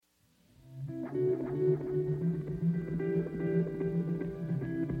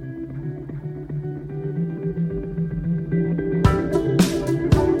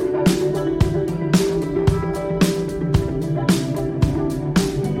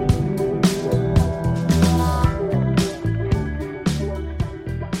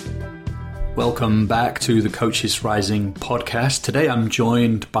Welcome back to the Coaches Rising podcast. Today I'm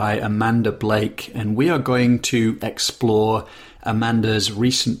joined by Amanda Blake, and we are going to explore Amanda's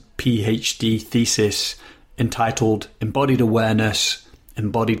recent PhD thesis entitled Embodied Awareness,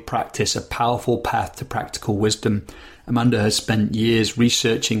 Embodied Practice, a Powerful Path to Practical Wisdom. Amanda has spent years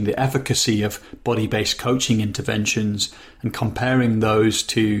researching the efficacy of body-based coaching interventions and comparing those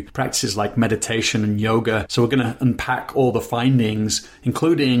to practices like meditation and yoga. So we're going to unpack all the findings,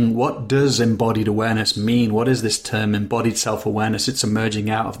 including what does embodied awareness mean? What is this term, embodied self-awareness? It's emerging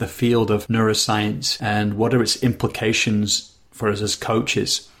out of the field of neuroscience, and what are its implications for us as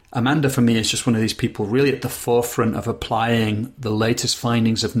coaches? Amanda, for me, is just one of these people really at the forefront of applying the latest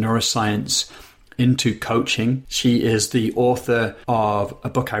findings of neuroscience into coaching. She is the author of a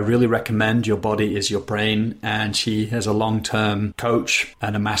book I really recommend, Your Body is Your Brain, and she is a long-term coach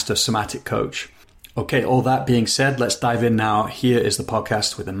and a master somatic coach. Okay, all that being said, let's dive in now. Here is the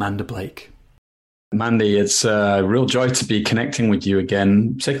podcast with Amanda Blake. Amanda, it's a real joy to be connecting with you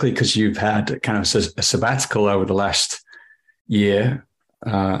again, particularly because you've had kind of a sabbatical over the last year.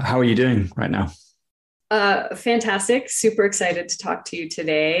 How are you doing right now? Fantastic. Super excited to talk to you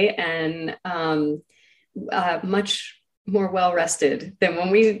today, and much more well-rested than when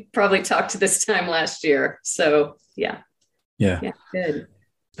we probably talked this time last year. So yeah, good.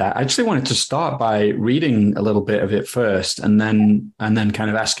 I actually wanted to start by reading a little bit of it first, and then kind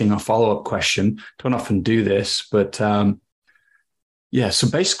of asking a follow-up question. Don't often do this, but so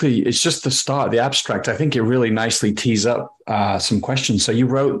basically it's just the start, the abstract. I think it really nicely tees up some questions. So you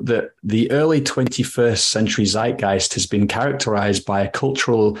wrote that the early 21st century zeitgeist has been characterized by a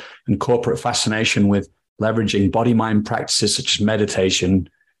cultural and corporate fascination with leveraging body-mind practices such as meditation,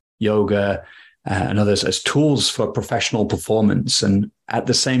 yoga, and others as tools for professional performance. And at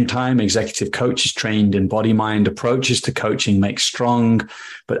the same time, executive coaches trained in body-mind approaches to coaching make strong,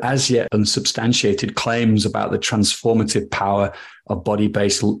 but as yet unsubstantiated claims about the transformative power of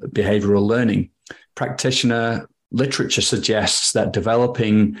body-based behavioral learning. Practitioner literature suggests that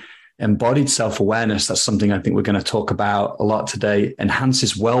developing embodied self-awareness, that's something I think we're going to talk about a lot today,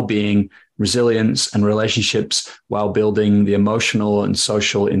 enhances well-being, resilience, and relationships while building the emotional and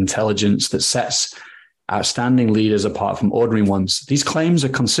social intelligence that sets outstanding leaders apart from ordinary ones. These claims are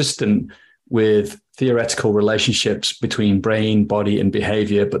consistent with theoretical relationships between brain, body, and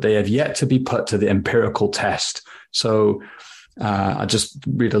behavior, but they have yet to be put to the empirical test. So I'll just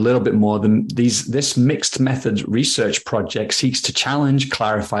read a little bit more. This mixed methods research project seeks to challenge,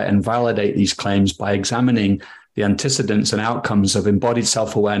 clarify, and validate these claims by examining the antecedents and outcomes of embodied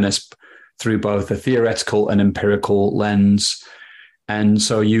self-awareness through both a theoretical and empirical lens. And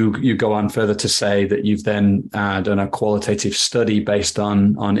so you go on further to say that you've then done a qualitative study based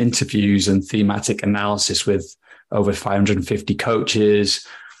on interviews and thematic analysis with over 550 coaches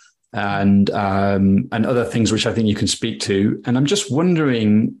and other things, which I think you can speak to. And I'm just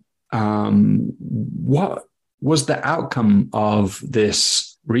wondering, what was the outcome of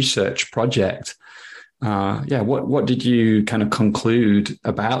this research project? What did you kind of conclude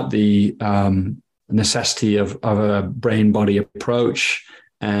about the necessity of a brain-body approach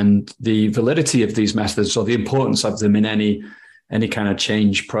and the validity of these methods, or the importance of them in any kind of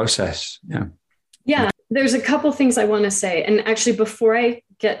change process? Yeah. There's a couple things I want to say. And actually, before I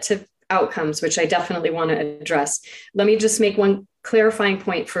get to outcomes, which I definitely want to address, let me just make one clarifying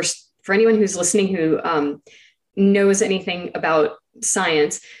point first for anyone who's listening who knows anything about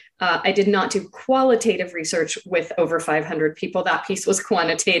science. I did not do qualitative research with over 500 people. That piece was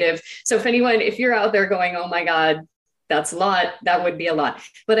quantitative. So if you're out there going, oh my God, that's a lot, that would be a lot.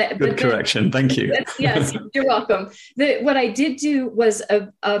 Good correction. Thank you. Yes, you're welcome. What I did do was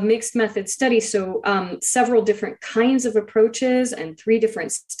a mixed method study. So several different kinds of approaches and 3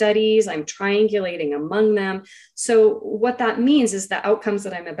 different studies. I'm triangulating among them. So what that means is the outcomes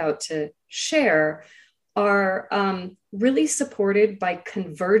that I'm about to share are really supported by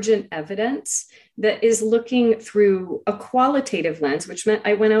convergent evidence that is looking through a qualitative lens, which meant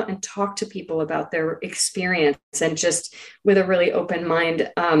I went out and talked to people about their experience and just with a really open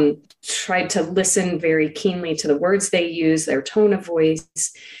mind, tried to listen very keenly to the words they use, their tone of voice.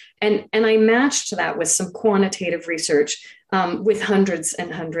 And I matched that with some quantitative research with hundreds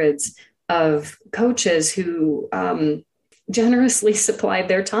and hundreds of coaches who generously supplied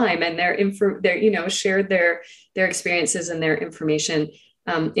their time and shared their experiences and their information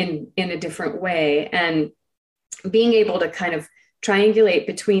in a different way. And being able to kind of triangulate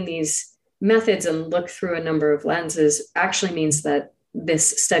between these methods and look through a number of lenses actually means that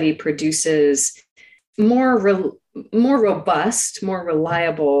this study produces more robust, more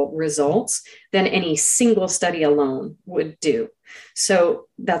reliable results than any single study alone would do. So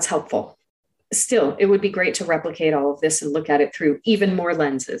that's helpful. still, it would be great to replicate all of this and look at it through even more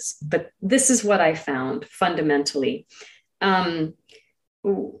lenses. But this is what I found fundamentally.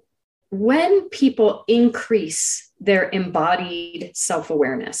 When people increase their embodied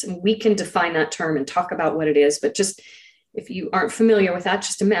self-awareness, and we can define that term and talk about what it is, but just if you aren't familiar with that,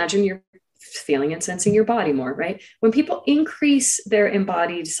 just imagine you're feeling and sensing your body more, right? When people increase their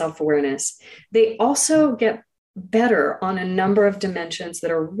embodied self-awareness, they also get better on a number of dimensions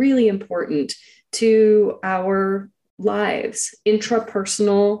that are really important to our lives,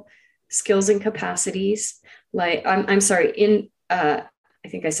 intrapersonal skills and capacities. Like, I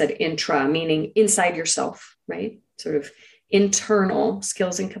think I said intra, meaning inside yourself, right? Sort of internal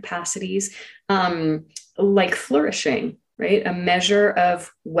skills and capacities, like flourishing, right? A measure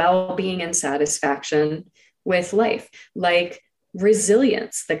of well-being and satisfaction with life, like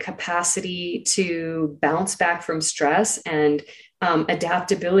resilience, the capacity to bounce back from stress, and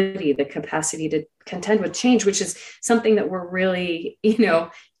adaptability, the capacity to contend with change, which is something that we're really,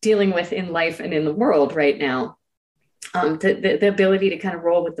 dealing with in life and in the world right now. The ability to kind of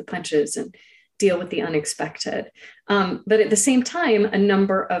roll with the punches and deal with the unexpected. But at the same time, a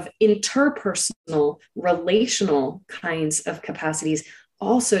number of interpersonal, relational kinds of capacities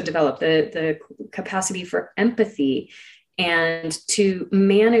also develop, the capacity for empathy and to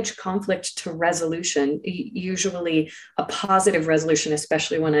manage conflict to resolution, usually a positive resolution,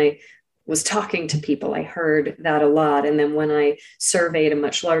 especially when I was talking to people, I heard that a lot. And then when I surveyed a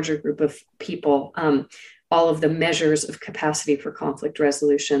much larger group of people, all of the measures of capacity for conflict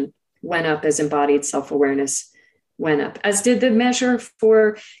resolution went up as embodied self-awareness went up, as did the measure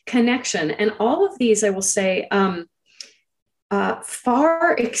for connection. And all of these, I will say,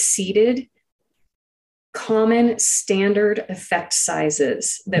 far exceeded common standard effect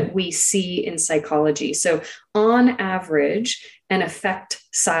sizes that we see in psychology. So on average, an effect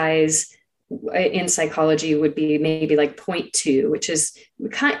size in psychology would be maybe like 0.2, which is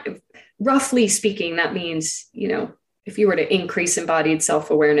kind of, roughly speaking, that means, if you were to increase embodied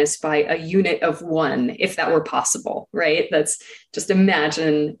self-awareness by a unit of 1, if that were possible, right? That's just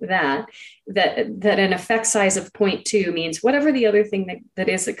imagine that an effect size of 0.2 means whatever the other thing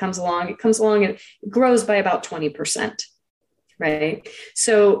that comes along, it comes along and it grows by about 20%, right?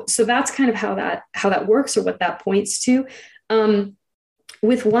 So that's kind of how that works, or what that points to.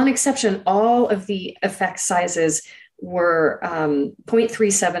 With one exception, all of the effect sizes were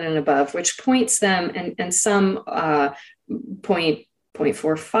 0.37 and above, which points them, and some 0.45,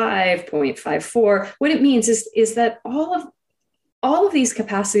 0.54. What it means is that all of these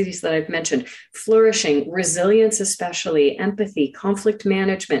capacities that I've mentioned, flourishing, resilience, especially empathy, conflict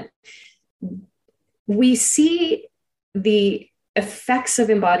management, we see the effects of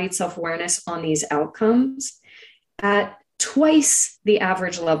embodied self-awareness on these outcomes at twice the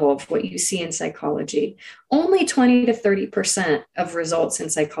average level of what you see in psychology. Only 20 to 30% of results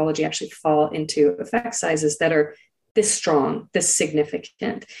in psychology actually fall into effect sizes that are this strong, this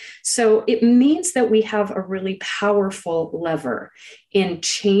significant. So it means that we have a really powerful lever in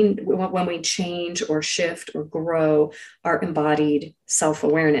change when we change or shift or grow our embodied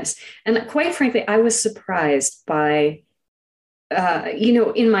self-awareness. And quite frankly, I was surprised by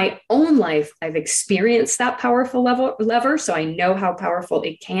in my own life, I've experienced that powerful lever. So I know how powerful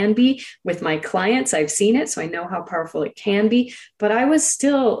it can be. With my clients, I've seen it. So I know how powerful it can be. But I was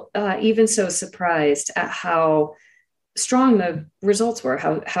still even so surprised at how strong the results were,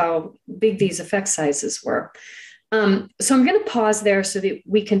 how big these effect sizes were. So I'm going to pause there so that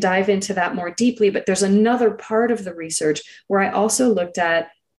we can dive into that more deeply. But there's another part of the research where I also looked at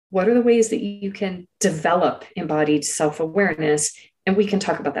what are the ways that you can develop embodied self-awareness? And we can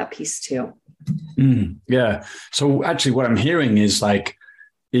talk about that piece too. Yeah. So actually what I'm hearing is, like,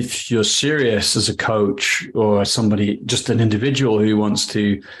 if you're serious as a coach or somebody, just an individual who wants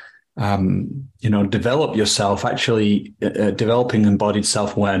to, develop yourself, actually developing embodied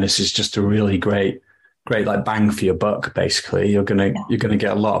self-awareness is just a really great, like, bang for your buck. Basically, you're going to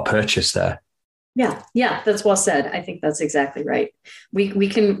get a lot of purchase there. Yeah, that's well said. I think that's exactly right. We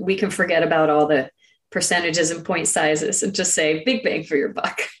can forget about all the percentages and point sizes and just say big bang for your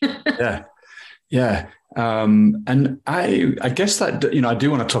buck. Yeah. And I guess that, I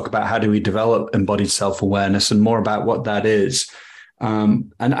do want to talk about how do we develop embodied self-awareness and more about what that is.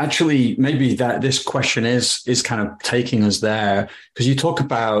 And actually, maybe that this question is kind of taking us there, because you talk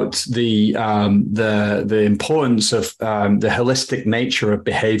about the importance of the holistic nature of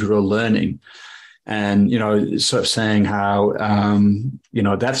behavioral learning. And, sort of saying how,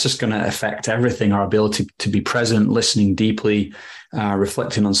 that's just going to affect everything, our ability to be present, listening deeply,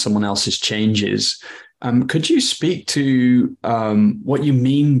 reflecting on someone else's changes. Could you speak to what you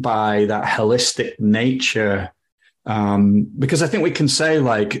mean by that holistic nature? Because I think we can say,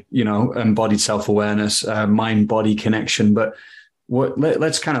 like, embodied self-awareness, mind-body connection, but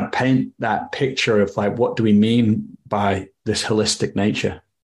let's kind of paint that picture of like, what do we mean by this holistic nature?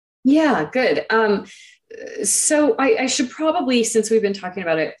 Yeah, good. So I should probably, since we've been talking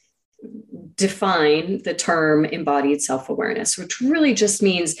about it, define the term embodied self-awareness, which really just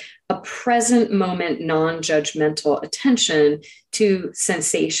means a present moment, non-judgmental attention to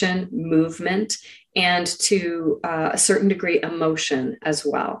sensation, movement, and to a certain degree, emotion as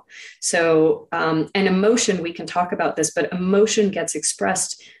well. So, and emotion, we can talk about this, but emotion gets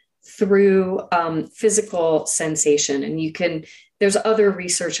expressed through physical sensation. And there's other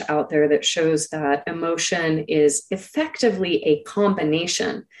research out there that shows that emotion is effectively a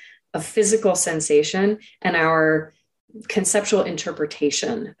combination of physical sensation and our conceptual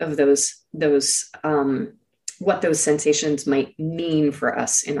interpretation of what those sensations might mean for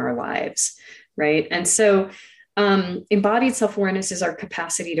us in our lives, right? And so embodied self-awareness is our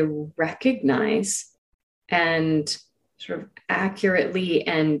capacity to recognize and sort of accurately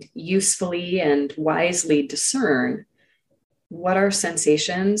and usefully and wisely discern what our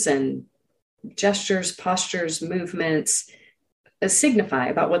sensations and gestures, postures, movements signify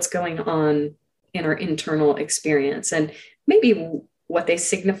about what's going on in our internal experience, and maybe what they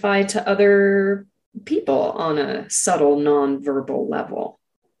signify to other people on a subtle non-verbal level,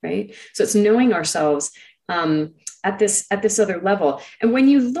 right? So it's knowing ourselves at this other level. And when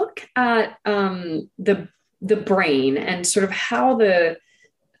you look at the brain and sort of how the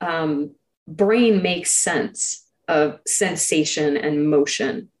brain makes sense of sensation and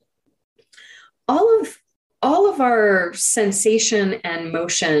motion, all of our sensation and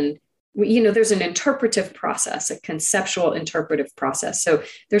motion, there's an interpretive process, a conceptual interpretive process. So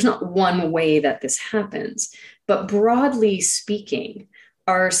there's not one way that this happens, but broadly speaking,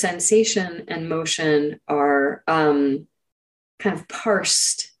 our sensation and motion are kind of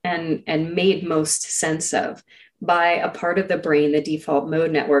parsed and made most sense of by a part of the brain, the default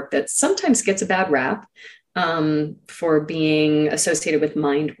mode network, that sometimes gets a bad rap for being associated with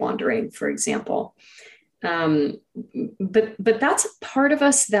mind wandering, for example. But that's a part of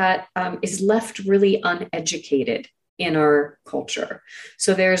us that is left really uneducated in our culture.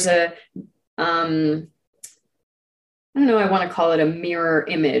 So there's I don't know, I want to call it a mirror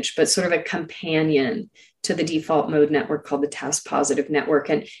image, but sort of a companion to the default mode network called the task positive network.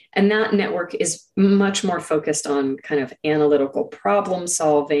 And that network is much more focused on kind of analytical problem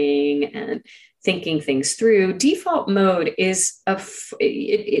solving and thinking things through. Default mode is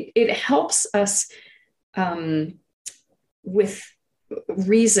it helps us with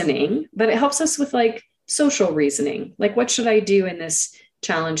reasoning, but it helps us with like social reasoning. Like, what should I do in this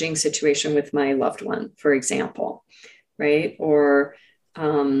challenging situation with my loved one, for example, right? Or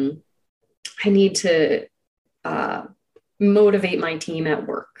I need to motivate my team at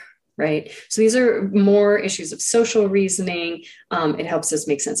work, right? So these are more issues of social reasoning. It helps us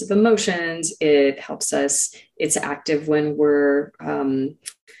make sense of emotions. It's active when we're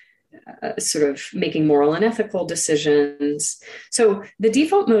sort of making moral and ethical decisions. So the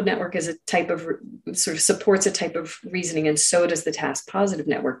default mode network is a type of sort of supports a type of reasoning, and so does the task positive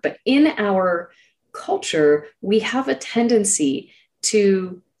network. But in our culture, we have a tendency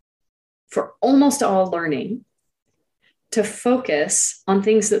for almost all learning, to focus on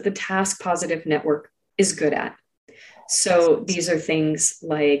things that the task positive network is good at. So these are things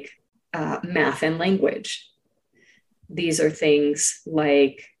like math and language. These are things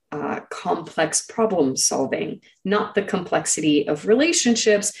like complex problem solving, not the complexity of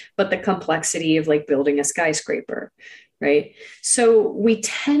relationships, but the complexity of like building a skyscraper, right? So we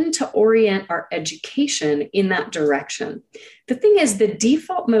tend to orient our education in that direction. The thing is, the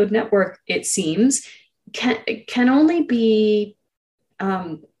default mode network, it seems, can only be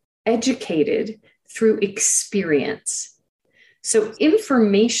educated through experience. So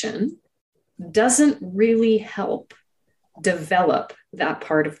information doesn't really help develop that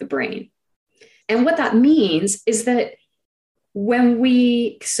part of the brain. And what that means is that when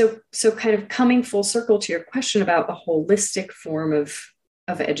so kind of coming full circle to your question about a holistic form of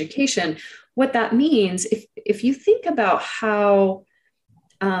education, what that means, if you think about how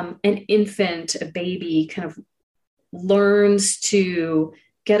an infant, a baby, kind of learns to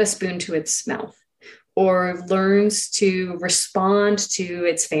get a spoon to its mouth, or learns to respond to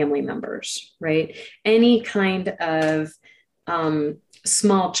its family members, right? Any kind of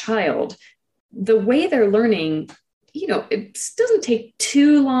small child, the way they're learning, it doesn't take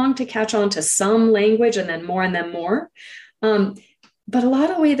too long to catch on to some language, and then more and then more. But a lot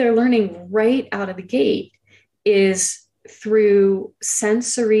of the way they're learning right out of the gate is through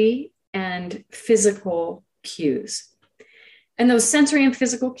sensory and physical cues. And those sensory and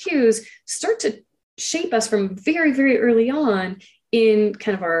physical cues start to shape us from very, very early on in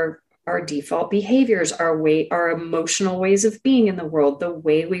kind of our default behaviors, our emotional ways of being in the world, the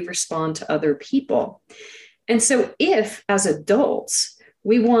way we respond to other people. And so if as adults,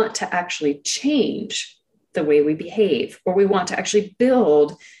 we want to actually change the way we behave, or we want to actually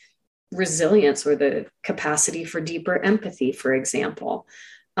build resilience or the capacity for deeper empathy, for example,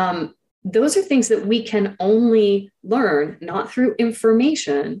 those are things that we can only learn not through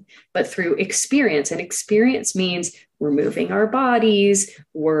information, but through experience. And experience means we're moving our bodies,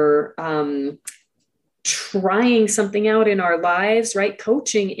 we're trying something out in our lives, right?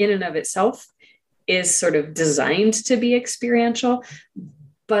 Coaching in and of itself is sort of designed to be experiential,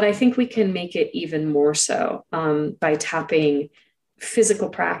 but I think we can make it even more so by tapping physical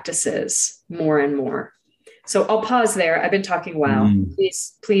practices more and more. So I'll pause there. I've been talking. Wow.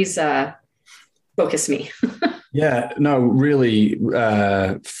 Please focus me. Yeah, no, really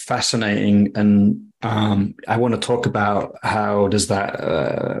fascinating. And I want to talk about how does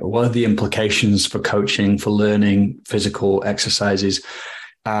that, what are the implications for coaching, for learning physical exercises?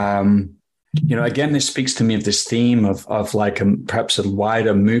 Again, this speaks to me of this theme of like perhaps a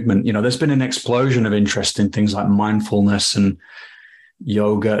wider movement. There's been an explosion of interest in things like mindfulness and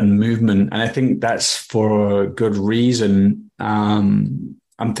yoga and movement. And I think that's for good reason. I'm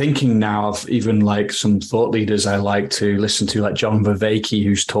thinking now of even like some thought leaders I like to listen to, like John Vervaeke,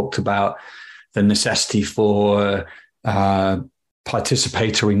 who's talked about the necessity for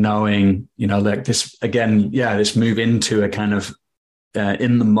participatory knowing, like this, again, this move into a kind of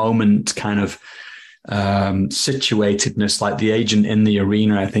in the moment kind of situatedness, like the agent in the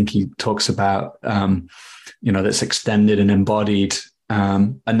arena. I think he talks about, that's extended and embodied.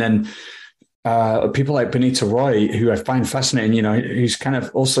 And then people like Benita Roy, who I find fascinating, who's kind of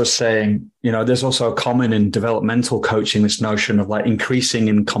also saying, there's also a common in developmental coaching, this notion of like increasing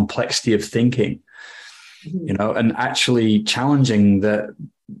in complexity of thinking, and actually challenging that.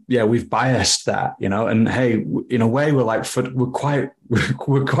 Yeah, we've biased that, and hey, in a way, we're quite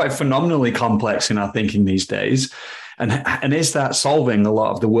phenomenally complex in our thinking these days. And is that solving a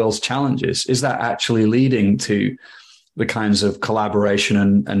lot of the world's challenges? Is that actually leading to the kinds of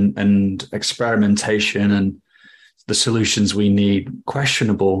collaboration and experimentation and the solutions we need?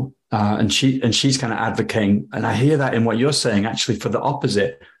 Questionable. And she's kind of advocating, and I hear that in what you're saying, actually, for the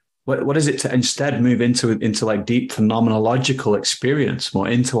opposite. What is it to instead move into like deep phenomenological experience, more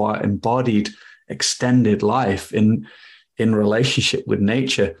into our embodied, extended life in relationship with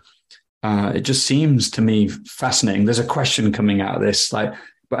nature? It just seems to me fascinating. There's a question coming out of this, but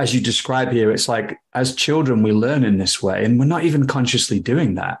as you describe here, it's like as children we learn in this way, and we're not even consciously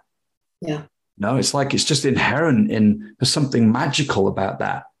doing that. Yeah. No, it's like it's just inherent there's something magical about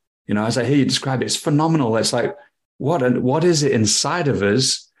that. As I hear you describe it, it's phenomenal. It's like what is it inside of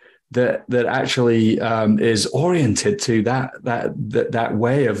us that actually is oriented to that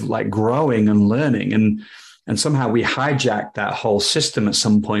way of like growing and learning, and somehow we hijack that whole system at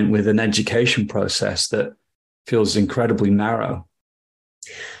some point with an education process that feels incredibly narrow.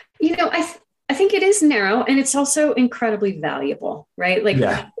 I think it is narrow, and it's also incredibly valuable, right?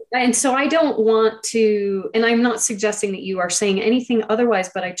 And so I don't want to, and I'm not suggesting that you are saying anything otherwise,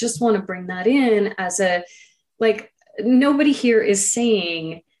 but I just want to bring that in as nobody here is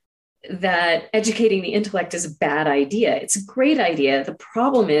saying that educating the intellect is a bad idea. It's a great idea. The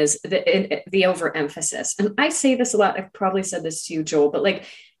problem is the overemphasis. And I say this a lot. I've probably said this to you, Joel, but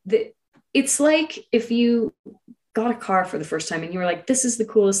it's like if you got a car for the first time and you were like, this is the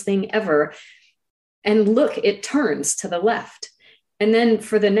coolest thing ever. And look, it turns to the left. And then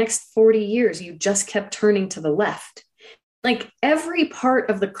for the next 40 years, you just kept turning to the left. Like every part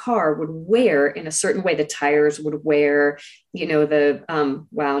of the car would wear in a certain way. The tires would wear,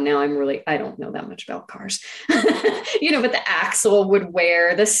 wow, now I don't know that much about cars, but the axle would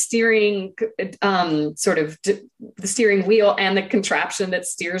wear, the steering, the steering wheel and the contraption that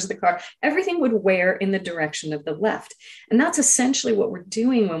steers the car, everything would wear in the direction of the left. And that's essentially what we're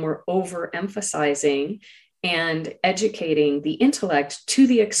doing when we're overemphasizing and educating the intellect to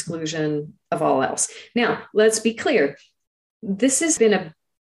the exclusion of all else. Now, let's be clear. This has been a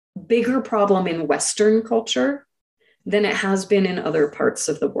bigger problem in Western culture than it has been in other parts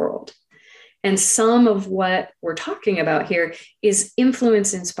of the world. And some of what we're talking about here is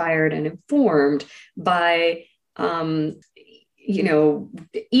influenced, inspired, and informed by,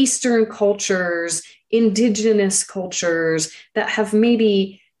 Eastern cultures, indigenous cultures that have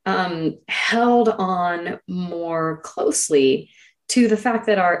maybe held on more closely to the fact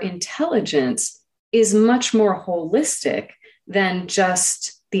that our intelligence is much more holistic than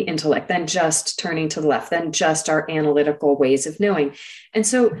just the intellect, than just turning to the left, than just our analytical ways of knowing. And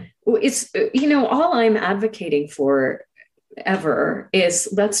so it's, all I'm advocating for ever is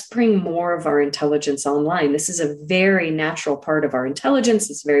let's bring more of our intelligence online. This is a very natural part of our intelligence.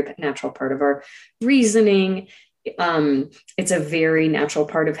 It's a very natural part of our reasoning. It's a very natural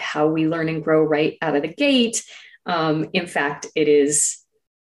part of how we learn and grow right out of the gate. In fact, it is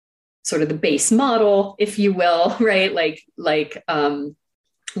sort of the base model, if you will, right?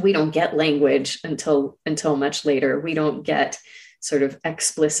 We don't get language until much later. We don't get sort of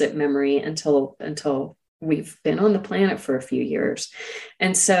explicit memory until we've been on the planet for a few years.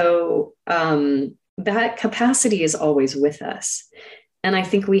 And so that capacity is always with us. And I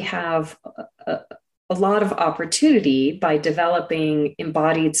think we have a lot of opportunity by developing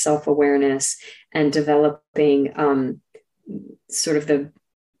embodied self-awareness and developing sort of the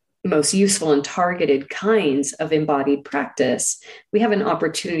most useful and targeted kinds of embodied practice. We have an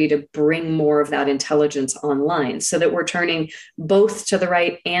opportunity to bring more of that intelligence online so that we're turning both to the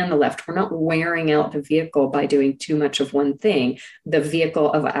right and the left. We're not wearing out the vehicle by doing too much of one thing, the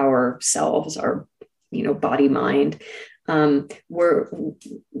vehicle of ourselves, our body, mind. We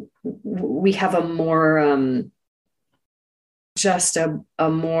have a more just a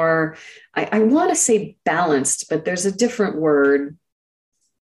more, I want to say balanced, but there's a different word,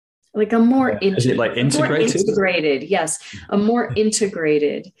 like a more, is it like integrated? More integrated, yes, a more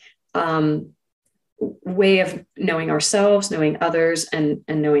integrated way of knowing ourselves, knowing others, and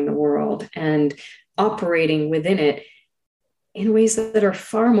knowing the world, and operating within it in ways that are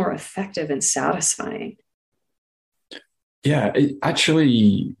far more effective and satisfying. Yeah,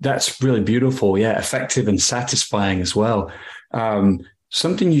 actually, that's really beautiful. Yeah, effective and satisfying as well.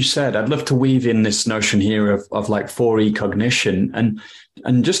 Something you said, I'd love to weave in this notion here of like 4E cognition,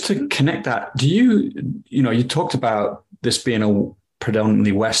 and just to connect that, do you talked about this being a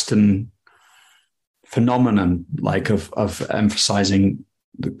predominantly Western phenomenon, like of emphasizing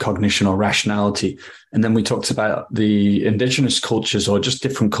the cognition or rationality, and then we talked about the indigenous cultures or just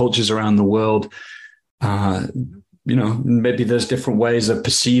different cultures around the world. Maybe there's different ways of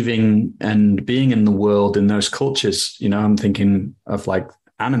perceiving and being in the world in those cultures. I'm thinking of like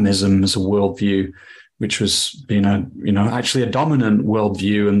animism as a worldview, which was actually a dominant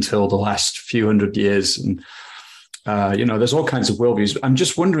worldview until the last few hundred years. And, there's all kinds of worldviews. I'm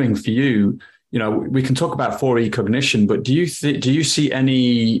just wondering for you, we can talk about 4E cognition, but do you see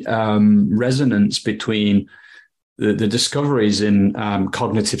any resonance between the discoveries in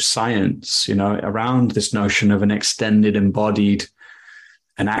cognitive science, around this notion of an extended, embodied,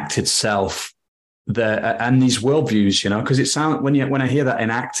 enacted self, and these worldviews, because it sounds when I hear that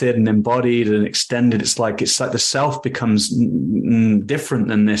enacted and embodied and extended, it's like the self becomes different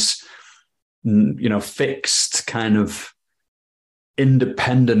than this, fixed kind of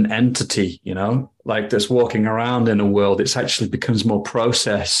independent entity, like that's walking around in a world. It actually becomes more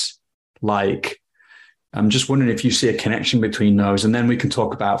process like. I'm just wondering if you see a connection between those, and then we can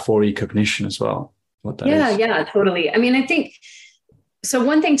talk about 4E cognition as well. What that is. Yeah, totally. I mean, I think so.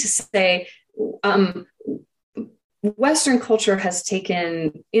 One thing to say, Western culture has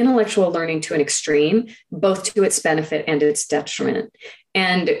taken intellectual learning to an extreme, both to its benefit and its detriment.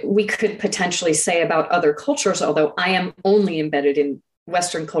 And we could potentially say about other cultures, although I am only embedded in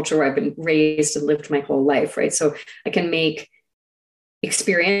Western culture where I've been raised and lived my whole life, right? So I can make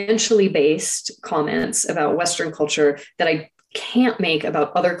experientially based comments about Western culture that I can't make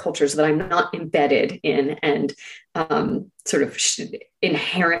about other cultures that I'm not embedded in and sort of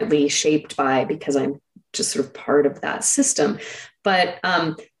inherently shaped by, because I'm just sort of part of that system. But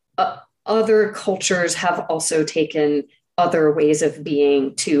other cultures have also taken other ways of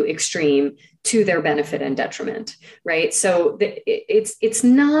being to extreme to their benefit and detriment, right? So it's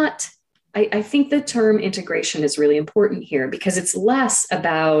not, I think the term integration is really important here because it's less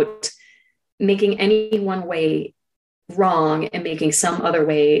about making any one way wrong and making some other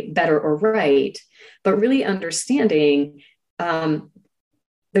way better or right, but really understanding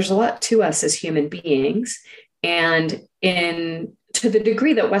there's a lot to us as human beings. And to the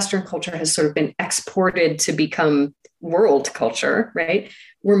degree that Western culture has sort of been exported to become world culture, right?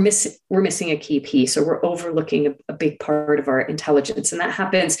 We're missing a key piece, or we're overlooking a big part of our intelligence. And that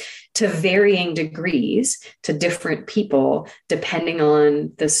happens to varying degrees to different people, depending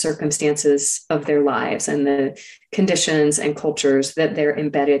on the circumstances of their lives and the conditions and cultures that they're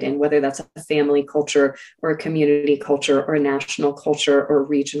embedded in, whether that's a family culture or a community culture or a national culture or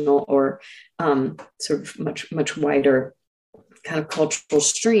regional or sort of much wider kind of cultural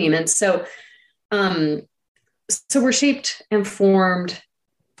stream. And so so we're shaped and formed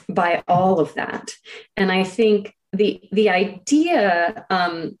by all of that. And I think the idea,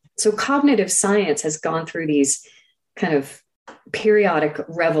 so cognitive science has gone through these kind of periodic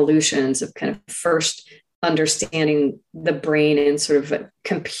revolutions of kind of first understanding the brain in sort of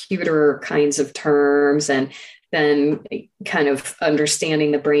computer kinds of terms, and then kind of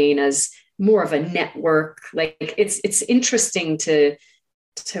understanding the brain as more of a network. Like it's interesting to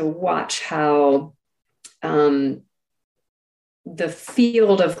watch how the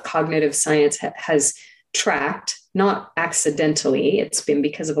field of cognitive science has tracked, not accidentally, it's been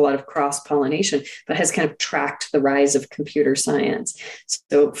because of a lot of cross-pollination, but has kind of tracked the rise of computer science.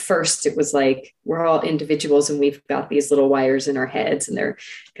 So first it was like, we're all individuals and we've got these little wires in our heads and they're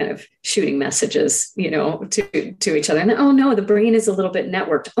kind of shooting messages, to each other. And oh no, the brain is a little bit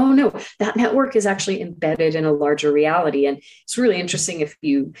networked. Oh no, that network is actually embedded in a larger reality. And it's really interesting if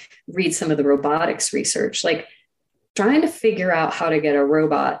you read some of the robotics research, like trying to figure out how to get a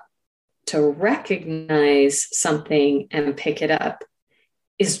robot to recognize something and pick it up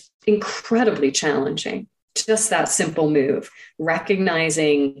is incredibly challenging. Just that simple move,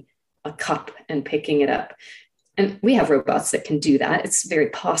 recognizing a cup and picking it up. And we have robots that can do that. It's very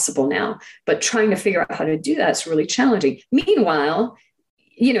possible now, but trying to figure out how to do that is really challenging. Meanwhile,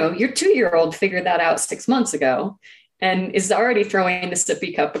 your 2-year-old figured that out 6 months ago and is already throwing the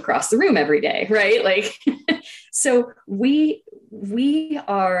sippy cup across the room every day, right? Like, so we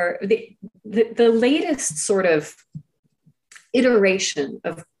are the latest sort of iteration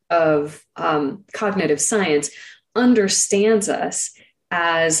of cognitive science understands us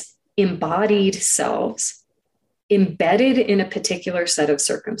as embodied selves embedded in a particular set of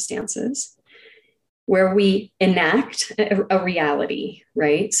circumstances where we enact a reality,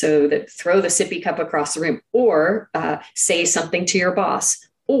 right? So that throw the sippy cup across the room, or say something to your boss,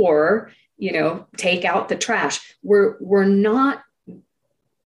 or take out the trash. We're not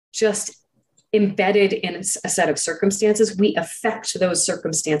just embedded in a set of circumstances. We affect those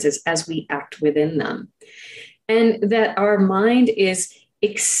circumstances as we act within them. And that our mind is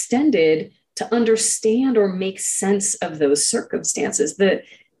extended to understand or make sense of those circumstances.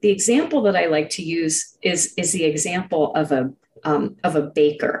 The example that I like to use is the example of a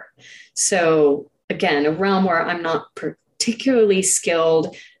baker. So again, a realm where I'm not particularly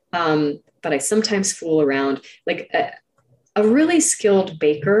skilled, but I sometimes fool around. Like a really skilled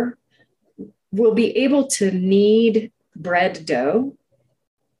baker will be able to knead bread dough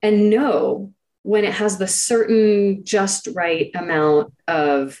and know when it has the certain just right amount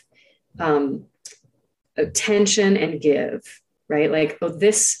of tension and give, right? Like, oh,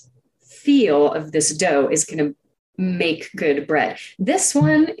 this feel of this dough is going to make good bread. This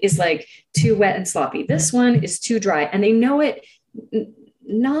one is like too wet and sloppy. This one is too dry. And they know it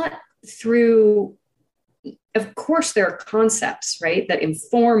not through, of course, there are concepts, right, that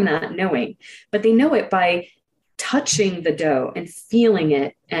inform that knowing, but they know it by touching the dough and feeling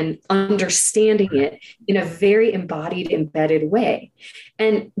it and understanding it in a very embodied, embedded way.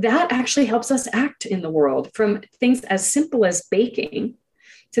 And that actually helps us act in the world, from things as simple as baking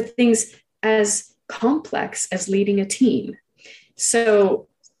to things as complex as leading a team. So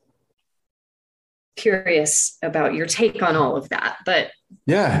curious about your take on all of that, but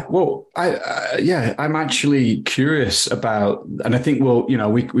yeah, well, I'm actually curious about, and I think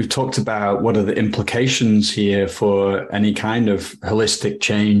we've talked about what are the implications here for any kind of holistic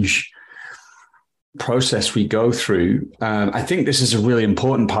change process we go through. I think this is a really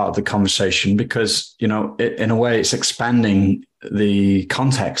important part of the conversation because, in a way, it's expanding the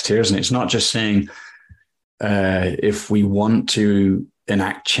context here, isn't it? It's not just saying if we want to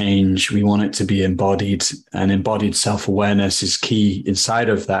enact change, we want it to be embodied, and embodied self-awareness is key inside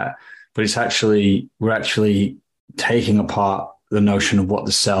of that. But we're actually taking apart the notion of what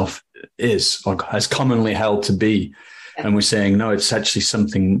the self is or has commonly held to be. And we're saying, no, it's actually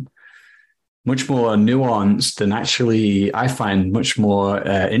something much more nuanced and actually I find much more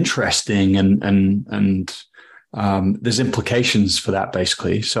interesting and there's implications for that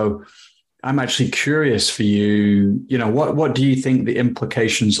basically. So I'm actually curious for you, what do you think the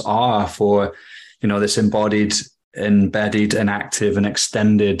implications are for, this embodied, embedded and active and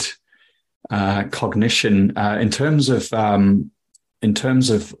extended cognition in terms of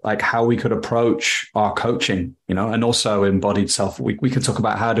like how we could approach our coaching, and also embodied self. We can talk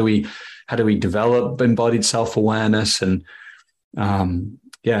about how do we develop embodied self-awareness and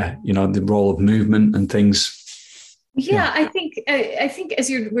the role of movement and things. Yeah, I think as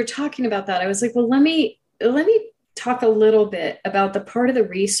we're talking about that, I was like, well, let me talk a little bit about the part of the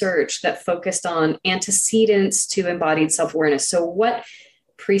research that focused on antecedents to embodied self-awareness. So what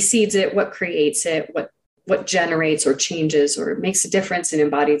precedes it, what creates it, what what generates or changes or makes a difference in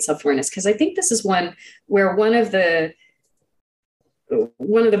embodied self-awareness. Because I think this is one where one of the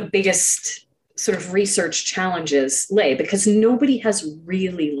biggest sort of research challenges lay, because nobody has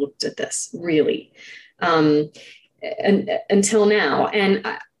really looked at this really until now. And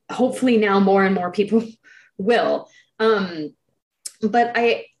hopefully now more and more people will. But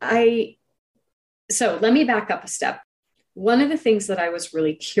so let me back up a step. One of the things that I was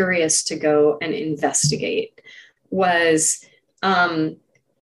really curious to go and investigate was, and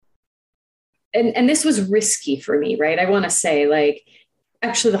this was risky for me, right? I want to say, like,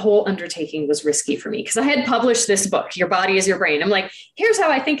 actually the whole undertaking was risky for me because I had published this book, Your Body is Your Brain. I'm like, here's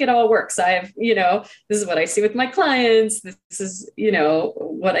how I think it all works. This is what I see with my clients. This is,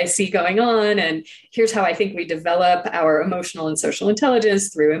 what I see going on. And here's how I think we develop our emotional and social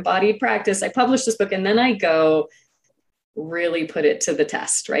intelligence through embodied practice. I published this book and then I go really put it to the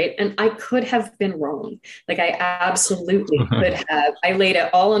test, right? And I could have been wrong. Like I absolutely could have. I laid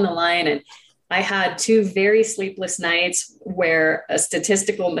it all on the line, and I had 2 very sleepless nights where a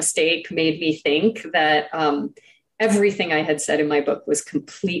statistical mistake made me think that everything I had said in my book was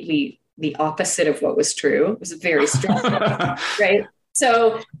completely the opposite of what was true. It was very stressful, right?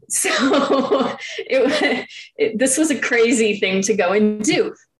 So this was a crazy thing to go and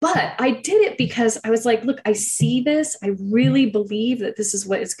do. But I did it because I was like, look, I see this. I really believe that this is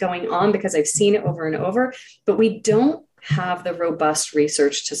what is going on because I've seen it over and over, but we don't have the robust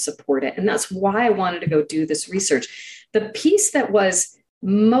research to support it. And that's why I wanted to go do this research. The piece that was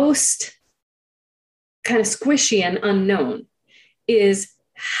most kind of squishy and unknown is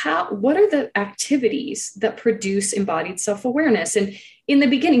what are the activities that produce embodied self-awareness? And in the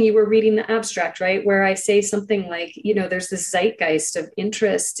beginning, you were reading the abstract, right? Where I say something like, there's this zeitgeist of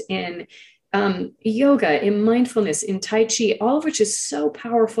interest in yoga, in mindfulness, in Tai Chi, all of which is so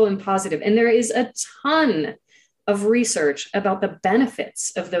powerful and positive. And there is a ton of research about the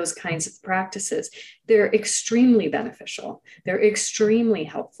benefits of those kinds of practices. They're extremely beneficial. They're extremely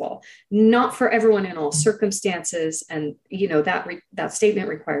helpful, not for everyone in all circumstances. And, that statement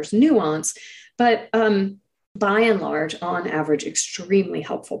requires nuance, but by and large, on average, extremely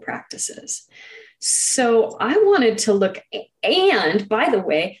helpful practices. So I wanted to look, and by the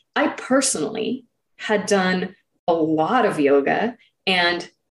way, I personally had done a lot of yoga and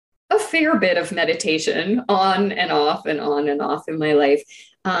a fair bit of meditation on and off and on and off in my life.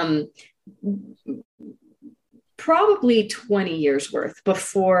 Probably 20 years worth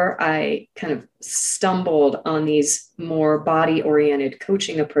before I kind of stumbled on these more body-oriented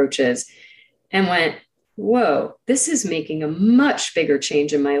coaching approaches and went, whoa, this is making a much bigger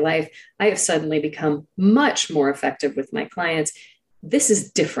change in my life. I have suddenly become much more effective with my clients. This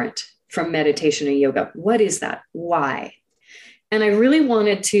is different from meditation and yoga. What is that? Why? And I really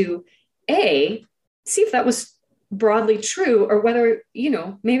wanted to, A, see if that was broadly true or whether,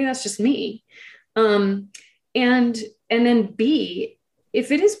 maybe that's just me. And then B,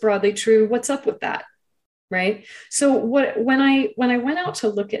 if it is broadly true, what's up with that? Right. So when I went out to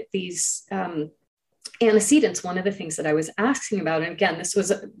look at these antecedents, one of the things that I was asking about, and again, this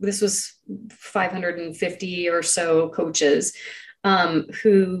was 550 or so coaches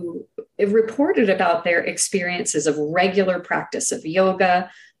who reported about their experiences of regular practice of yoga,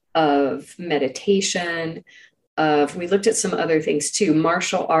 of meditation, we looked at some other things too,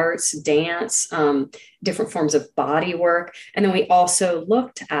 martial arts, dance, different forms of body work. And then we also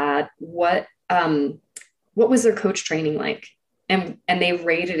looked at what was their coach training like? And they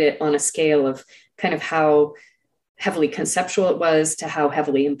rated it on a scale of kind of how heavily conceptual it was to how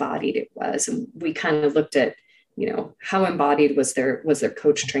heavily embodied it was. And we kind of looked at, how embodied was their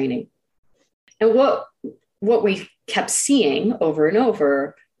coach training. And what we kept seeing over and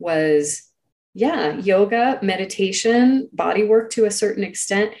over was, yoga, meditation, body work to a certain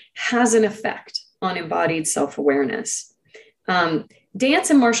extent has an effect on embodied self-awareness. Dance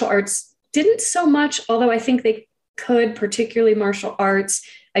and martial arts didn't so much, although I think they could, particularly martial arts.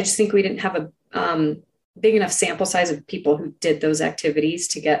 I just think we didn't have a big enough sample size of people who did those activities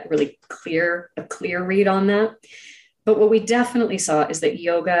to get really a clear read on that. But what we definitely saw is that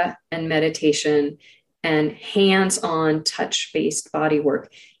yoga and meditation and hands-on touch-based body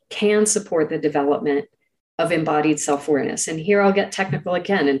work can support the development of embodied self-awareness. And here I'll get technical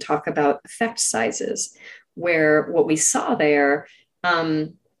again and talk about effect sizes, where what we saw there,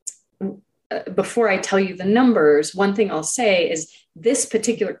 before I tell you the numbers, one thing I'll say is this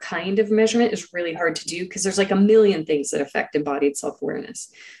particular kind of measurement is really hard to do because there's like a million things that affect embodied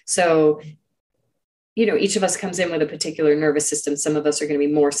self-awareness. So each of us comes in with a particular nervous system. Some of us are going to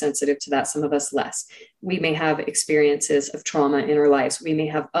be more sensitive to that, some of us less. We may have experiences of trauma in our lives. We may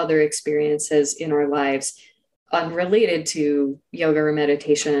have other experiences in our lives unrelated to yoga or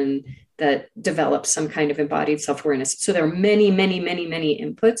meditation that develop some kind of embodied self-awareness. So there are many, many, many, many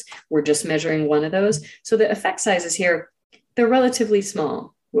inputs. We're just measuring one of those. So the effect sizes here, they're relatively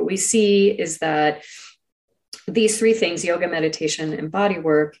small. What we see is that these three things, yoga, meditation, and body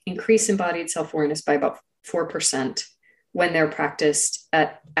work, increase embodied self-awareness by about 4% when they're practiced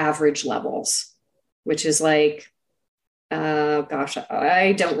at average levels, which is like,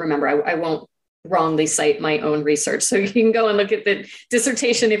 I don't remember. I won't wrongly cite my own research. So you can go and look at the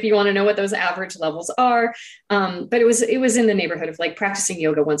dissertation if you want to know what those average levels are. But it was in the neighborhood of like practicing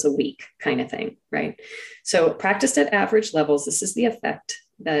yoga once a week kind of thing, right? So practiced at average levels, this is the effect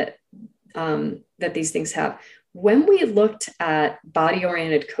that these things have. When we looked at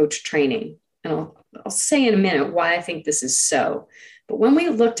body-oriented coach training, and I'll say in a minute why I think this is so, but when we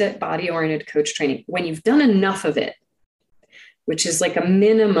looked at body-oriented coach training, when you've done enough of it, which is like a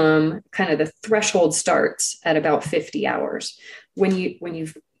minimum, kind of the threshold starts at about 50 hours. When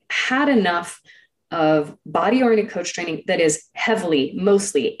you've had enough of body-oriented coach training that is heavily,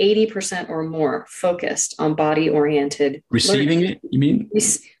 mostly 80% or more focused on body-oriented receiving learning. it, you mean?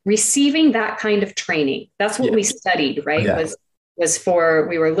 Receiving that kind of training. That's what we studied, right?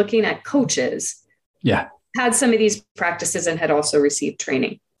 We were looking at coaches. Yeah. Had some of these practices and had also received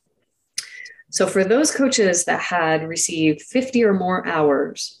training. So for those coaches that had received 50 or more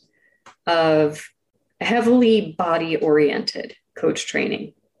hours of heavily body-oriented coach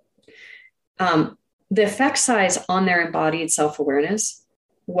training, the effect size on their embodied self-awareness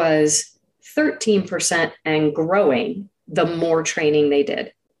was 13% and growing the more training they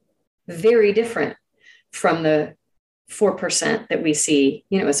did. Very different from the 4% that we see.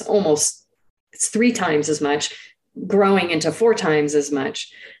 It's 3 times as much, growing into 4 times as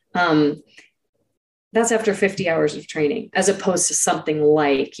much. That's after 50 hours of training, as opposed to something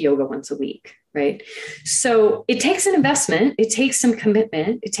like yoga once a week, right? So it takes an investment, it takes some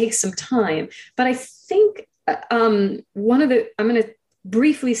commitment, it takes some time. But I think I'm going to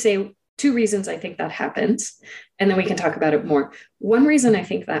briefly say 2 reasons I think that happens, and then we can talk about it more. One reason I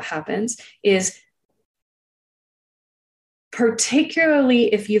think that happens is,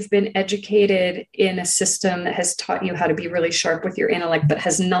 particularly if you've been educated in a system that has taught you how to be really sharp with your intellect, but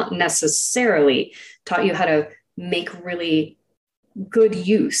has not necessarily taught you how to make really good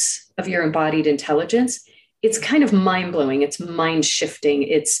use of your embodied intelligence, it's kind of mind-blowing. It's mind-shifting.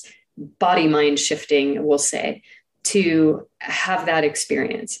 It's body-mind shifting, we'll say, to have that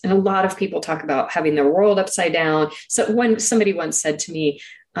experience. And a lot of people talk about having their world upside down. So when somebody once said to me,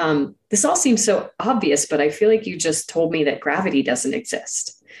 this all seems so obvious, but I feel like you just told me that gravity doesn't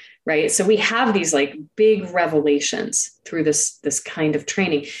exist, right? So we have these like big revelations through this kind of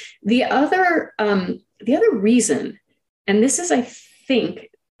training. The other reason, and this is, I think,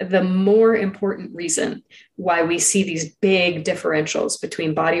 the more important reason why we see these big differentials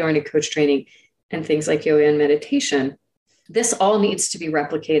between body-oriented coach training and things like yoga and meditation, this all needs to be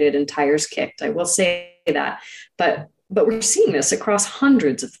replicated and tires kicked. I will say that, but we're seeing this across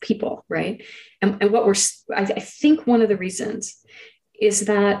hundreds of people, right? And I think one of the reasons is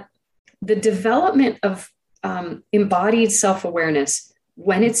that the development of embodied self-awareness,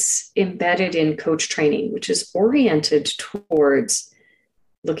 when it's embedded in coach training, which is oriented towards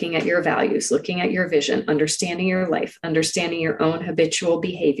looking at your values, looking at your vision, understanding your life, understanding your own habitual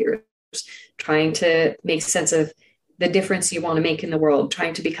behaviors, trying to make sense of the difference you want to make in the world,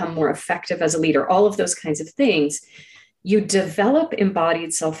 trying to become more effective as a leader, all of those kinds of things, you develop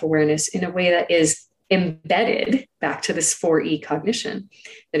embodied self-awareness in a way that is embedded, back to this 4E cognition,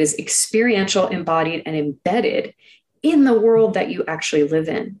 that is experiential, embodied, and embedded in the world that you actually live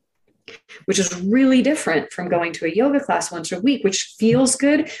in, which is really different from going to a yoga class once a week, which feels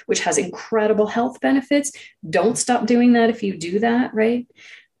good, which has incredible health benefits. Don't stop doing that if you do that, right?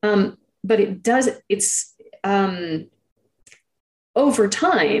 But over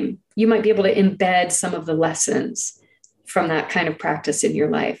time, you might be able to embed some of the lessons from that kind of practice in your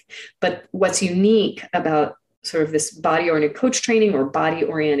life. But what's unique about sort of this body-oriented coach training or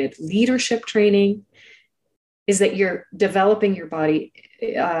body-oriented leadership training is that you're developing your body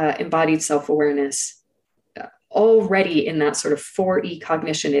embodied self-awareness already in that sort of 4E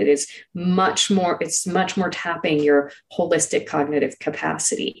cognition. It's much more tapping your holistic cognitive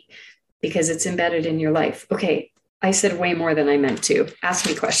capacity because it's embedded in your life. Okay, I said way more than I meant to. Ask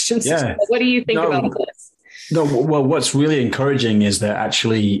me questions. Yeah. What do you think about this? No, well, what's really encouraging is that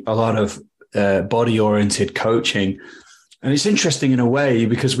actually a lot of body-oriented coaching And it's interesting in a way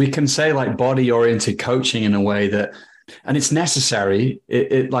because we can say like body oriented coaching in a way that, and it's necessary.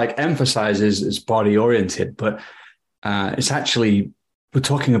 It like emphasizes it's body oriented, but it's actually, we're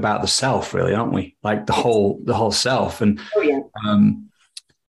talking about the self really, aren't we? Like the whole self. And, Oh, yeah.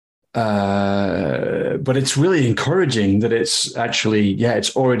 But it's really encouraging that it's actually,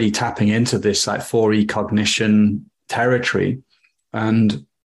 it's already tapping into this like 4E cognition territory. And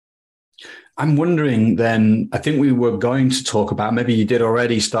I'm wondering then, I think we were going to talk about, maybe you did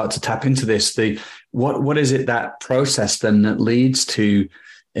already start to tap into this, what is it, that process then that leads to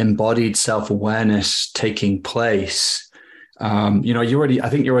embodied self-awareness taking place? I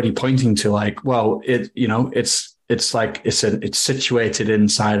think you're already pointing to like, well, it's like it's situated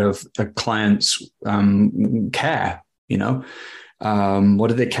inside of a client's care. What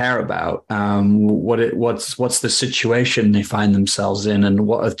do they care about? What's the situation they find themselves in, and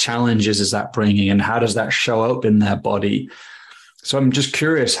what challenges is that bringing, and how does that show up in their body? So I'm just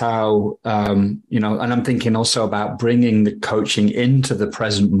curious how, and I'm thinking also about bringing the coaching into the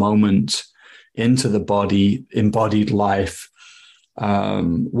present moment, into the body, embodied life.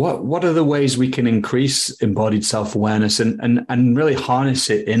 What are the ways we can increase embodied self-awareness and really harness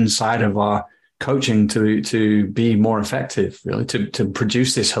it inside of our coaching to be more effective, really, to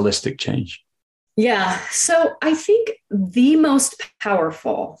produce this holistic change? Yeah. So I think the most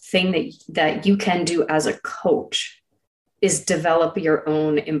powerful thing that you can do as a coach is develop your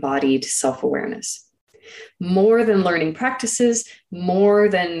own embodied self-awareness. More than learning practices, more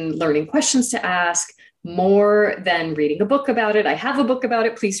than learning questions to ask, more than reading a book about it. I have a book about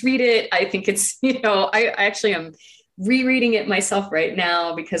it. Please read it. I think it's, I actually am rereading it myself right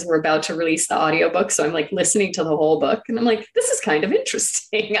now because we're about to release the audiobook. So I'm like listening to the whole book and I'm like, this is kind of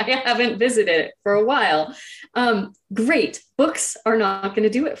interesting. I haven't visited it for a while. Great. Books are not going to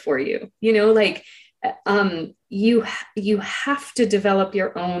do it for you. You have to develop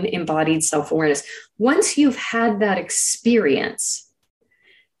your own embodied self-awareness. Once you've had that experience,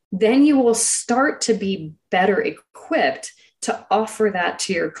 then you will start to be better equipped to offer that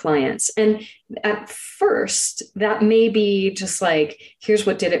to your clients. And at first, that may be just like, here's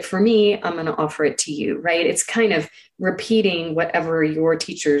what did it for me. I'm going to offer it to you, right? It's kind of repeating whatever your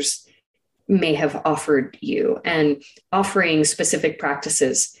teachers may have offered you and offering specific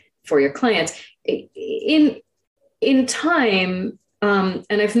practices for your clients. In time, and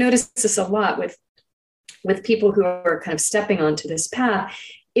I've noticed this a lot with people who are kind of stepping onto this path,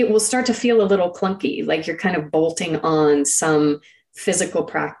 it will start to feel a little clunky, like you're kind of bolting on some physical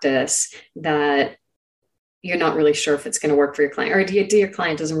practice that you're not really sure if it's going to work for your client, or your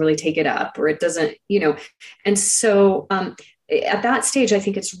client doesn't really take it up, or it doesn't, And so at that stage, I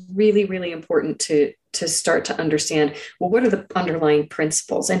think it's really, really important to start to understand, well, what are the underlying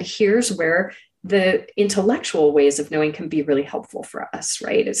principles? And here's where the intellectual ways of knowing can be really helpful for us,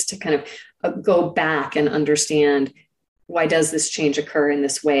 right? Is to kind of go back and understand, why does this change occur in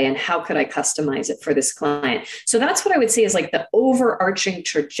this way? And how could I customize it for this client? So that's what I would say is like the overarching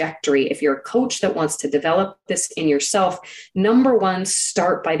trajectory. If you're a coach that wants to develop this in yourself, number one,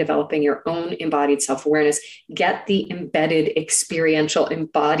 start by developing your own embodied self-awareness. Get the embedded, experiential,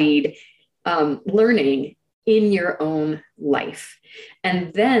 embodied learning in your own life.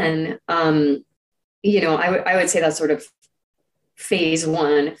 And then, I would say that's sort of phase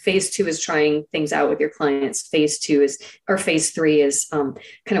one. Phase two is trying things out with your clients. Phase three is kind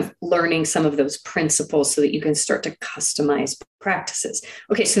of learning some of those principles so that you can start to customize practices.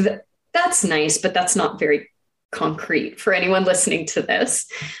 Okay, so that's nice, but that's not very concrete for anyone listening to this.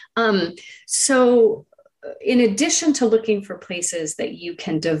 So in addition to looking for places that you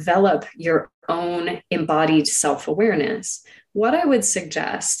can develop your own embodied self-awareness, what I would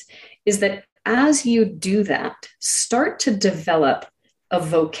suggest is that as you do that, start to develop a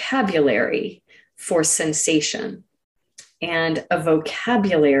vocabulary for sensation and a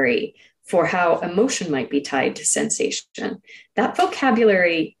vocabulary for how emotion might be tied to sensation. That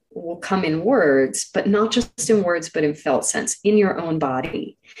vocabulary will come in words, but not just in words, but in felt sense in your own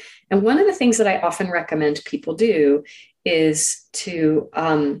body. And one of the things that I often recommend people do is to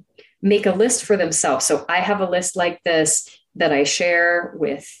make a list for themselves. So I have a list like this that I share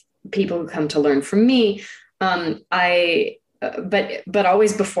with people who come to learn from me. But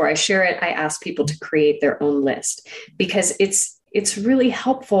always before I share it, I ask people to create their own list, because it's really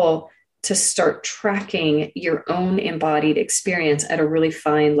helpful to start tracking your own embodied experience at a really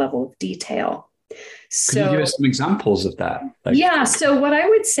fine level of detail. So, can you give us some examples of that? Yeah. So what I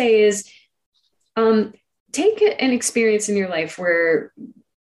would say is, take an experience in your life where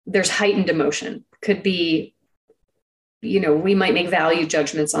there's heightened emotion. Could be, we might make value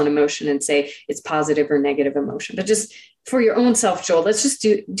judgments on emotion and say it's positive or negative emotion, but just for your own self, Joel, let's just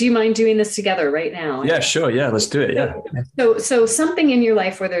do you mind doing this together right now? Yeah, sure. Yeah, let's do it. Yeah. So something in your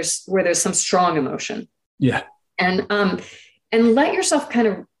life where there's some strong emotion. Yeah. And let yourself kind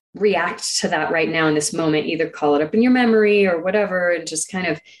of react to that right now in this moment, either call it up in your memory or whatever, and just kind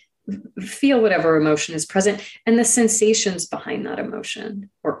of feel whatever emotion is present and the sensations behind that emotion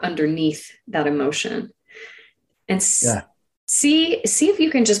or underneath that emotion. And see if you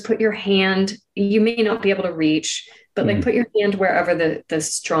can just put your hand, you may not be able to reach, but like put your hand wherever the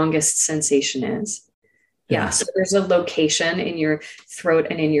strongest sensation is. Yeah. So there's a location in your throat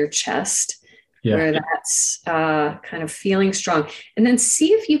and in your chest where that's kind of feeling strong. And then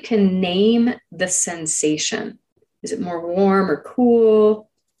see if you can name the sensation. Is it more warm or cool?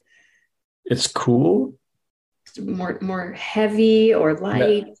 It's cool. More heavy or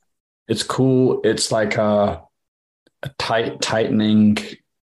light? Yeah. It's cool. It's like a tightening,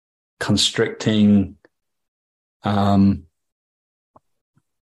 constricting,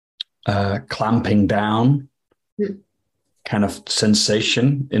 clamping down kind of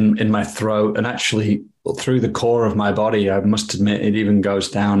sensation in my throat, and actually through the core of my body. I must admit, it even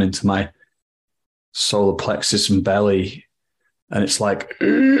goes down into my solar plexus and belly, and it's like,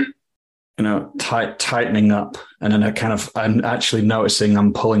 tightening up. And then I'm actually noticing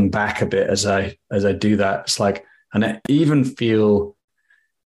I'm pulling back a bit as I do that. It's like, and I even feel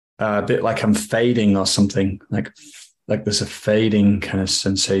a bit like I'm fading or something, like there's a fading kind of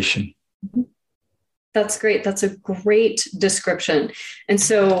sensation. That's great. That's a great description. And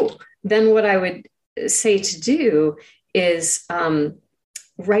so then what I would say to do is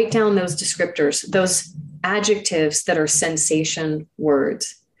write down those descriptors, those adjectives that are sensation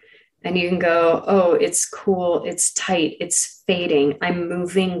words. And you can go, oh, it's cool, it's tight, it's fading, I'm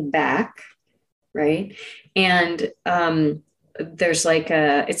moving back, right? And there's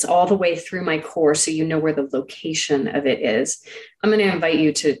it's all the way through my core, so you know where the location of it is. I'm going to invite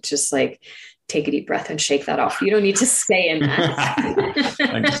you to just take a deep breath and shake that off. You don't need to stay in that.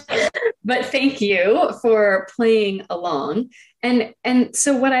 But thank you for playing along. And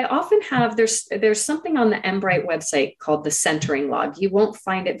so what I often have, there's something on the Embodied website called the centering log. You won't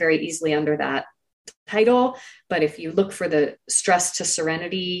find it very easily under that title, but if you look for the Stress to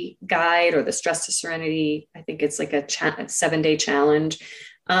Serenity guide or the Stress to Serenity, I think it's like a 7-day challenge.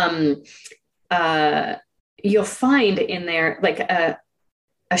 You'll find in there like a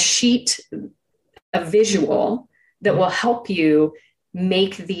sheet, a visual that will help you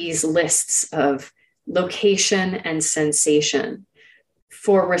make these lists of location and sensation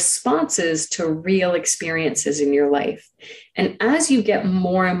for responses to real experiences in your life. And as you get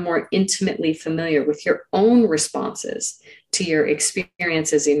more and more intimately familiar with your own responses to your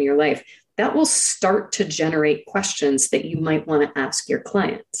experiences in your life, that will start to generate questions that you might want to ask your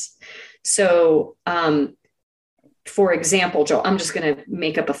clients. So, for example, Joel, I'm just going to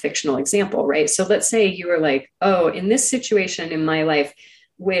make up a fictional example, right? So let's say you were like, oh, in this situation in my life,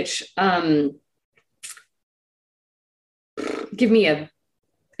 which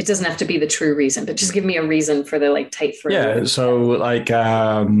it doesn't have to be the true reason, but just give me a reason for the tight throat. Yeah. So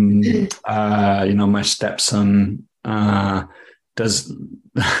my stepson does,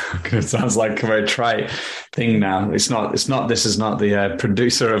 it sounds like a very trite thing now. This is not the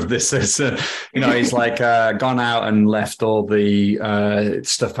producer of this. It's, he's gone out and left all the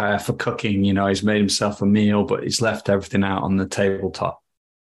stuff for cooking. He's made himself a meal, but he's left everything out on the tabletop.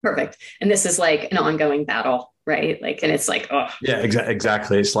 Perfect. And this is like an ongoing battle, right? And it's like, oh. Yeah,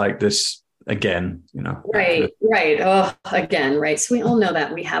 exactly. It's like this again, Right. Oh, again, right. So we all know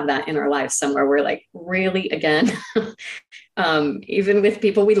that we have that in our lives somewhere. We're like, really, again, even with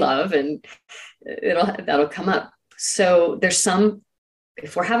people we love, and that'll come up. So there's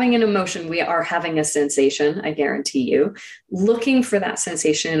if we're having an emotion, we are having a sensation, I guarantee you, looking for that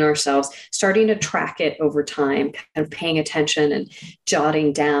sensation in ourselves, starting to track it over time, kind of paying attention and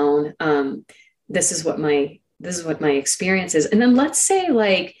jotting down. This is what my experience is. And then let's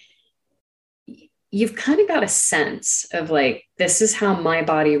say you've kind of got a sense of this is how my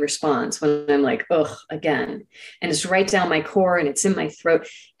body responds when I'm like, ugh, again, and it's right down my core and it's in my throat.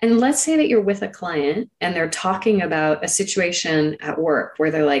 And let's say that you're with a client and they're talking about a situation at work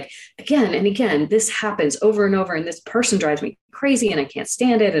where they're like, again and again, this happens over and over, and this person drives me crazy and I can't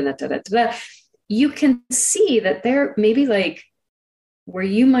stand it. And you can see that they're maybe where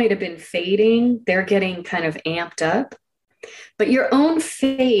you might've been fading, they're getting kind of amped up. But your own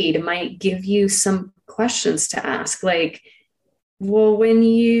fade might give you some questions to ask, well, when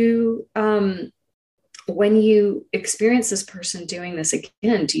you experience this person doing this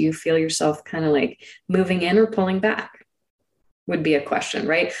again, do you feel yourself kind of moving in or pulling back? would be a question,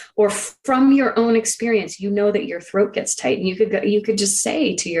 right? Or from your own experience, you know that your throat gets tight, and you could just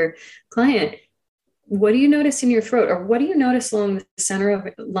say to your client, what do you notice in your throat, or what do you notice along the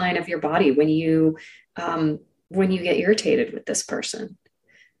center line of your body when you get irritated with this person,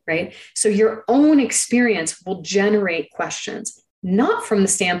 right? So your own experience will generate questions, not from the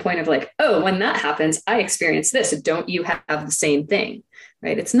standpoint of like, oh, when that happens, I experience this. Don't you have the same thing,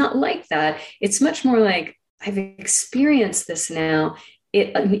 right? It's not like that. It's much more like, I've experienced this now.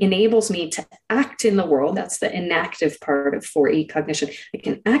 It enables me to act in the world. That's the inactive part of 4E cognition. I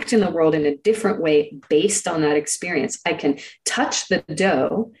can act in the world in a different way based on that experience. I can touch the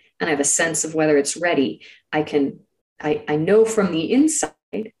dough and I have a sense of whether it's ready. I know from the inside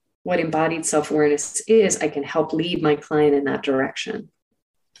what embodied self-awareness is. I can help lead my client in that direction.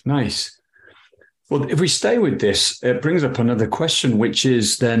 Nice. Well, if we stay with this, it brings up another question, which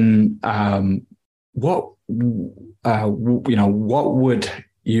is then what would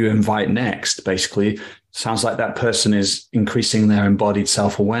you invite next? Basically, sounds like that person is increasing their embodied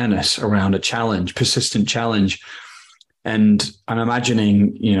self-awareness around a challenge, persistent challenge. And I'm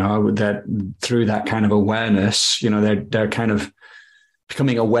imagining, that through that kind of awareness, they're kind of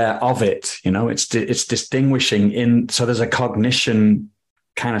becoming aware of it. It's distinguishing so there's a cognition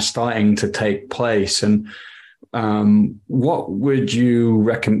kind of starting to take place. And what would you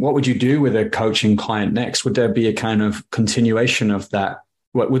do with a coaching client next? Would there be a kind of continuation of that?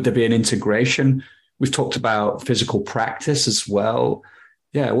 Would there be an integration? We've talked about physical practice as well.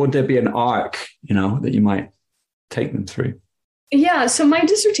 Yeah. Would there be an arc, that you might take them through? Yeah. So my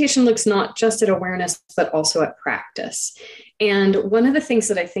dissertation looks not just at awareness, but also at practice. And one of the things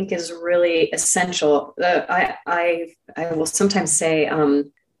that I think is really essential, I will sometimes say,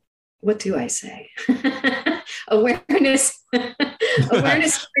 what do I say? Awareness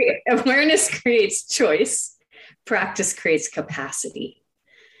creates choice. Practice creates capacity.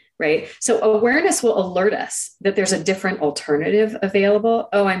 Right? So awareness will alert us that there's a different alternative available.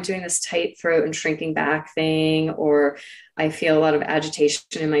 Oh, I'm doing this tight throat and shrinking back thing, or I feel a lot of agitation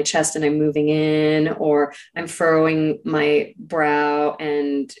in my chest and I'm moving in, or I'm furrowing my brow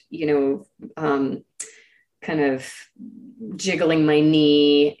and, kind of jiggling my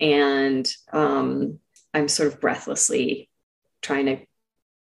knee, and I'm sort of breathlessly trying to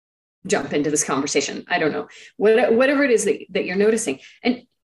jump into this conversation. I don't know, whatever it is that you're noticing. And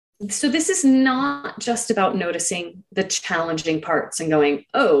so this is not just about noticing the challenging parts and going,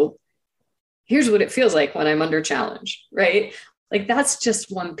 oh, here's what it feels like when I'm under challenge, right? Like that's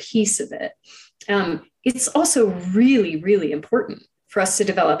just one piece of it. It's also really, really important for us to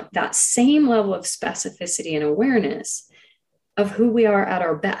develop that same level of specificity and awareness of who we are at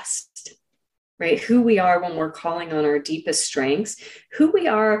our best, right? Who we are when we're calling on our deepest strengths, who we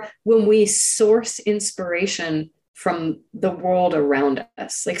are when we source inspiration from the world around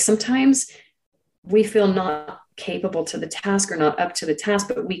us. Like sometimes we feel not capable to the task or not up to the task,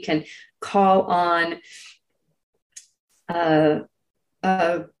 but we can call on a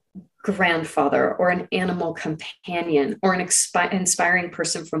grandfather or an animal companion or an inspiring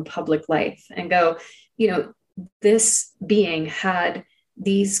person from public life and go, this being had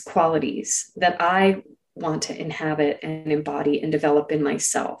these qualities that I want to inhabit and embody and develop in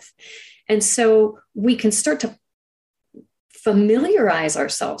myself. And so we can start to familiarize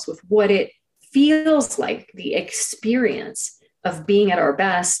ourselves with what it feels like, the experience of being at our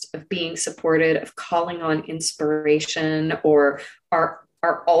best, of being supported, of calling on inspiration or our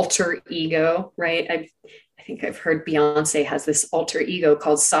alter ego, right? I think I've heard Beyonce has this alter ego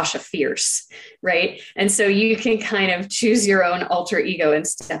called Sasha Fierce, right? And so you can kind of choose your own alter ego and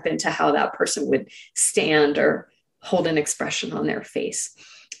step into how that person would stand or hold an expression on their face.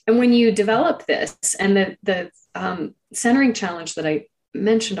 And when you develop this, and the centering challenge that I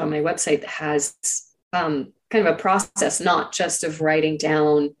mentioned on my website has kind of a process, not just of writing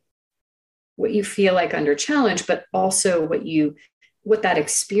down what you feel like under challenge, but also what that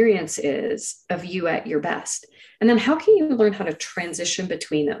experience is of you at your best. And then how can you learn how to transition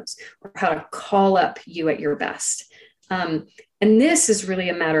between those, or how to call up you at your best? And this is really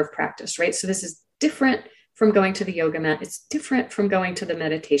a matter of practice, right? So this is different from going to the yoga mat. It's different from going to the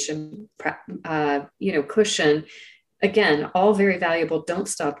meditation, cushion. Again, all very valuable. Don't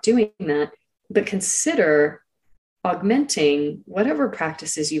stop doing that, but consider augmenting whatever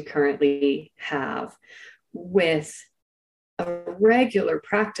practices you currently have with a regular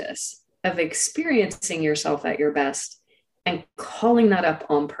practice of experiencing yourself at your best and calling that up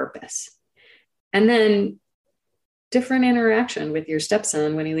on purpose. And then different interaction with your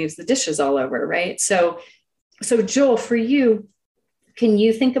stepson when he leaves the dishes all over, right? So Joel, for you, Can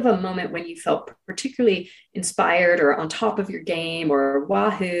you think of a moment when you felt particularly inspired or on top of your game or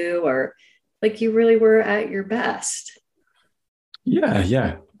wahoo or like you really were at your best?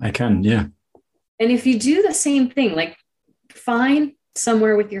 Yeah, I can. Yeah. And if you do the same thing, like find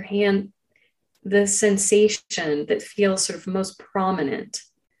somewhere with your hand the sensation that feels sort of most prominent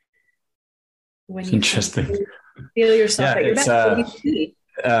when It's you kind of interesting. feel yourself Yeah, at your best.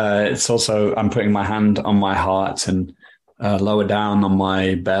 it's also I'm putting my hand on my heart and lower down on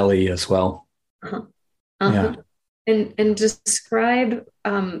my belly as well. Uh-huh. Yeah. Uh-huh. And describe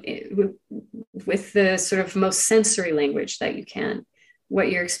with the sort of most sensory language that you can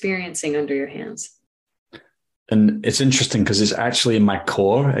what you're experiencing under your hands. And it's interesting because it's actually in my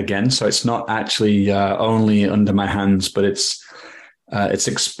core again. So it's not actually only under my hands, but it's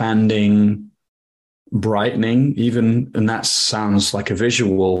expanding, brightening, even. And that sounds like a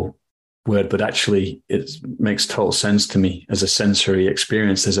visual word, but actually it makes total sense to me as a sensory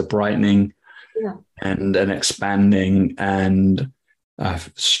experience. There's a brightening Yeah. and an expanding and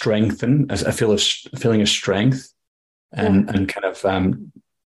strengthen. I feel a feeling of strength and kind of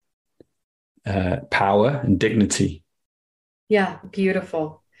power and dignity. Yeah,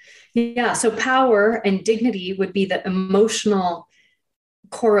 beautiful. Yeah, so power and dignity would be the emotional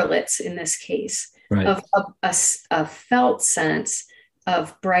correlates in this case Right. of a felt sense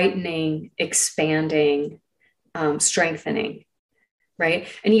of brightening, expanding, strengthening, right?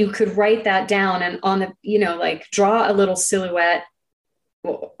 And you could write that down and on the, like draw a little silhouette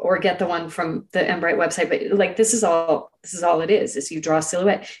or get the one from the Embodied website. But like, this is all it is you draw a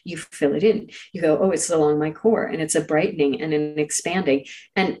silhouette, you fill it in, you go, oh, it's along my core, and it's a brightening and an expanding.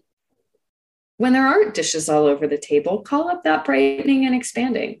 And when there aren't dishes all over the table, call up that brightening and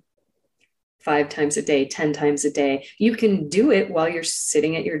expanding 5 times a day, 10 times a day. You can do it while you're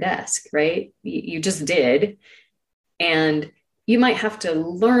sitting at your desk, right? You just did. And you might have to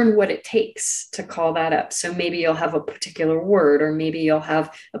learn what it takes to call that up. So maybe you'll have a particular word, or maybe you'll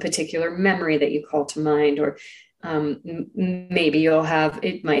have a particular memory that you call to mind, or maybe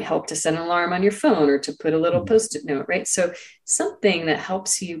it might help to set an alarm on your phone or to put a little post-it note, right? So something that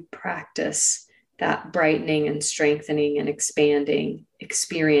helps you practice that brightening and strengthening and expanding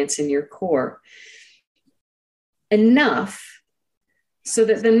experience in your core enough so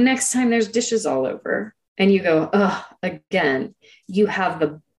that the next time there's dishes all over and you go, oh, again, you have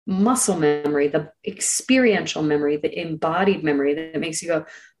the muscle memory, the experiential memory, the embodied memory that makes you go,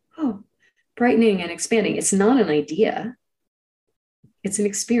 oh, brightening and expanding. It's not an idea, it's an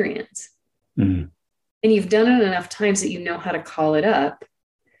experience. Mm. And you've done it enough times that you know how to call it up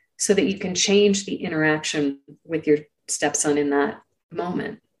so that you can change the interaction with your stepson in that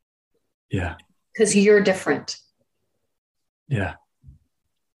moment. Yeah. Because you're different. Yeah.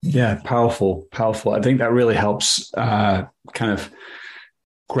 Yeah. Powerful. I think that really helps kind of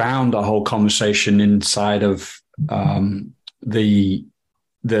ground the whole conversation inside of the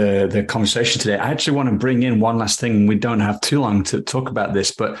conversation today. I actually want to bring in one last thing. We don't have too long to talk about this,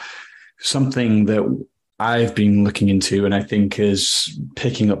 but something that I've been looking into and I think is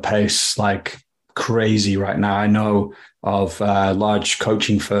picking up pace like crazy right now. I know of large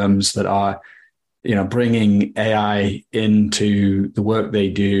coaching firms that are, bringing AI into the work they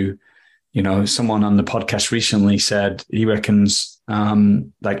do. Someone on the podcast recently said he reckons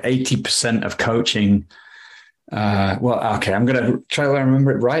like 80% of coaching. Okay, I'm going to try to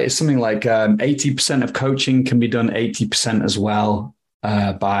remember it right. It's something like 80% of coaching can be done 80% as well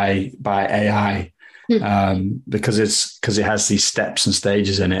by AI. Because it has these steps and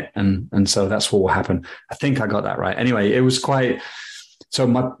stages in it, and so that's what will happen. I think I got that right. Anyway, it was quite. So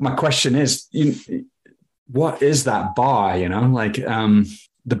my question is, what is that bar?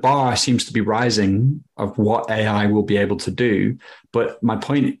 The bar seems to be rising of what AI will be able to do. But my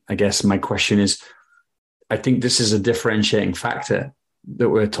point, I guess, my question is, I think this is a differentiating factor that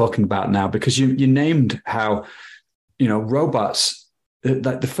we're talking about now, because you named how, robots.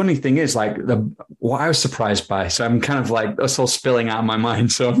 The funny thing is, like, what I was surprised by. So I'm kind of like, that's all spilling out of my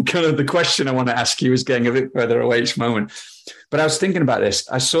mind. So I'm kind of, the question I want to ask you is getting a bit further away each moment. But I was thinking about this.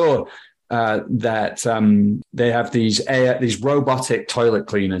 I saw that they have these robotic toilet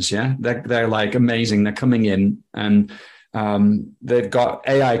cleaners. Yeah, they're like amazing. They're coming in and they've got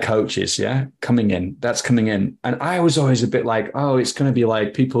AI coaches. Yeah, coming in. That's coming in. And I was always a bit like, oh, it's going to be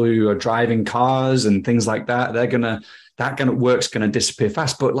like people who are driving cars and things like that. That kind of work's going to disappear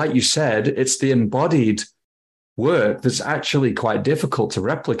fast. But like you said, it's the embodied work that's actually quite difficult to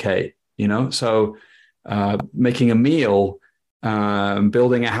replicate, So making a meal,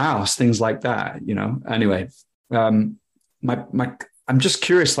 building a house, things like that, Anyway, I'm just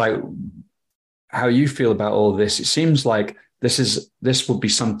curious, like, how you feel about all of this. It seems like this would be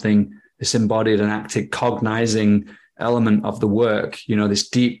something, this embodied and active cognizing element of the work, this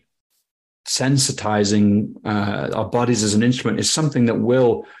deep sensitizing our bodies as an instrument is something that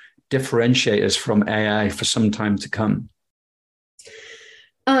will differentiate us from AI for some time to come?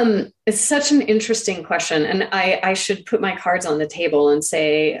 It's such an interesting question, and I should put my cards on the table and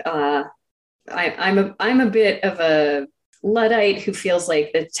say I'm a bit of a Luddite who feels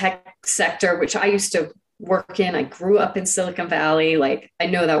like the tech sector, which I used to work in, I grew up in Silicon Valley, like I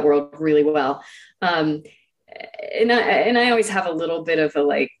know that world really well, and I always have a little bit of a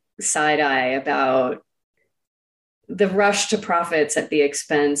like side eye about the rush to profits at the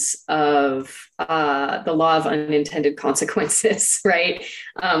expense of the law of unintended consequences, right?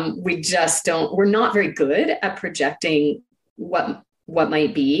 We're not very good at projecting what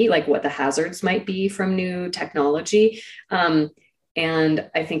might be, like what the hazards might be from new technology. And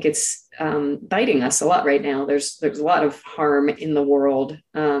I think it's biting us a lot right now. There's a lot of harm in the world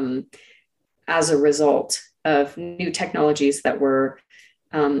as a result of new technologies that were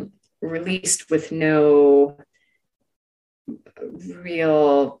released with no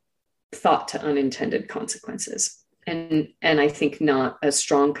real thought to unintended consequences, and I think not a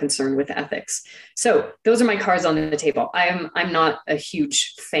strong concern with ethics. So those are my cards on the table. I'm not a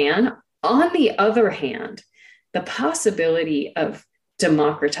huge fan. On the other hand, the possibility of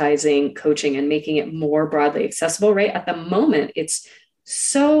democratizing coaching and making it more broadly accessible, right? At the moment, it's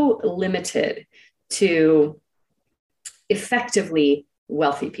so limited to effectively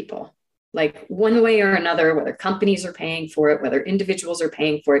wealthy people. Like one way or another, whether companies are paying for it, whether individuals are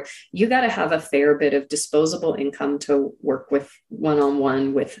paying for it, you got to have a fair bit of disposable income to work with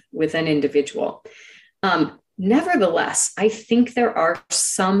one-on-one with an individual. Nevertheless, I think there are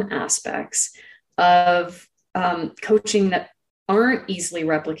some aspects of coaching that aren't easily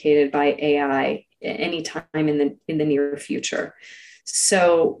replicated by AI anytime in the near future.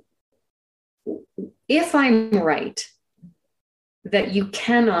 So if I'm right that you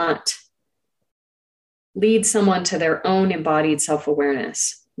cannot lead someone to their own embodied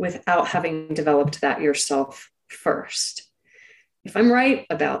self-awareness without having developed that yourself first, if I'm right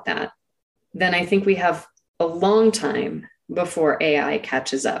about that, then I think we have a long time before AI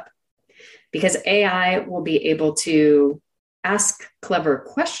catches up, because AI will be able to ask clever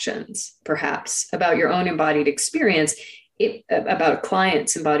questions, perhaps, about your own embodied experience, about a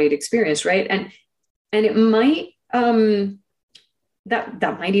client's embodied experience, right? And it might,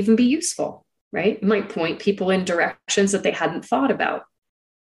 that might even be useful, right? It might point people in directions that they hadn't thought about.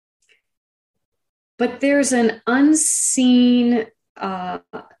 But there's an unseen,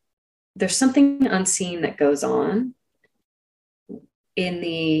 there's something unseen that goes on in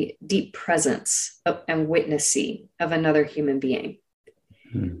the deep presence and witnessing of another human being.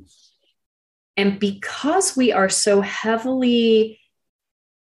 And because we are so heavily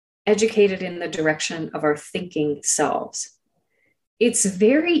educated in the direction of our thinking selves, it's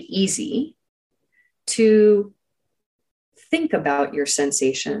very easy to think about your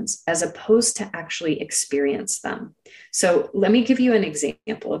sensations as opposed to actually experience them. So let me give you an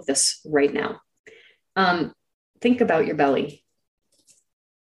example of this right now. Think about your belly,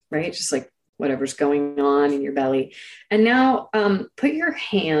 right? Just like whatever's going on in your belly. And now put your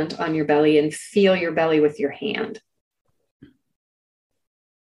hand on your belly and feel your belly with your hand.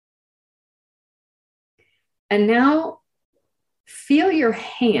 And now feel your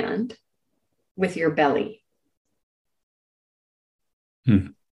hand with your belly.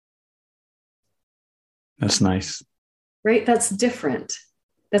 That's nice. Right? That's different.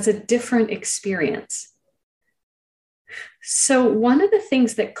 That's a different experience. So one of the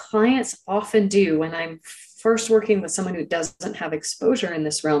things that clients often do when I'm first working with someone who doesn't have exposure in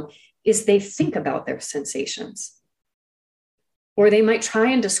this realm is they think about their sensations. Or they might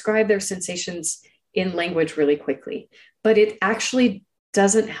try and describe their sensations in language really quickly, but it actually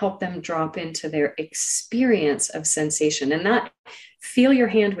doesn't help them drop into their experience of sensation. And that feel your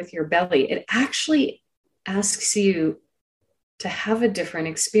hand with your belly, it actually asks you to have a different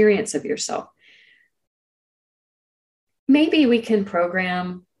experience of yourself. Maybe we can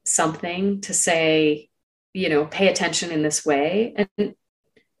program something to say, pay attention in this way.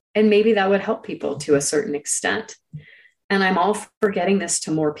 And maybe that would help people to a certain extent. And I'm all for getting this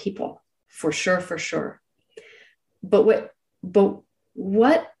to more people, for sure. But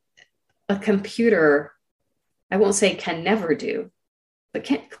what a computer, I won't say can never do, but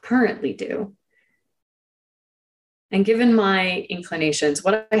can't currently do, and given my inclinations,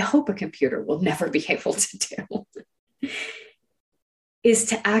 what I hope a computer will never be able to do is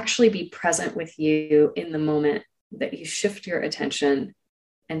to actually be present with you in the moment that you shift your attention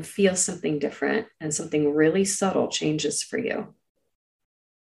and feel something different and something really subtle changes for you.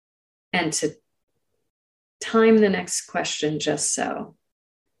 And to time the next question just so,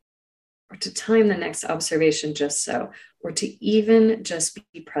 or to time the next observation just so, or to even just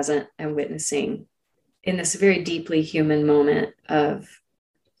be present and witnessing in this very deeply human moment of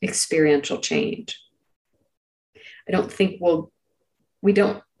experiential change. I don't think we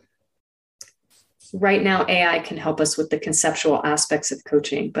don't, right now, AI can help us with the conceptual aspects of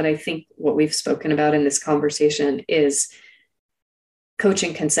coaching, but I think what we've spoken about in this conversation is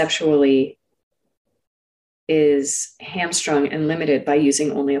coaching conceptually is hamstrung and limited by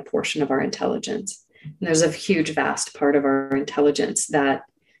using only a portion of our intelligence. And there's a huge, vast part of our intelligence that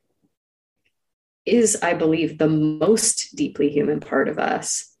is, I believe, the most deeply human part of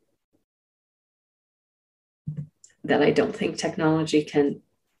us that I don't think technology can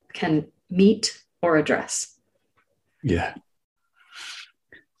meet or address. Yeah.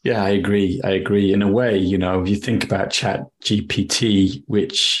 Yeah, I agree. In a way, if you think about Chat GPT,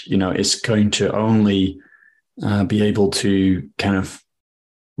 which, is going to only be able to kind of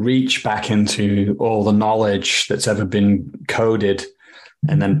reach back into all the knowledge that's ever been coded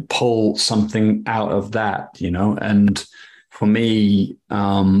and then pull something out of that, and for me,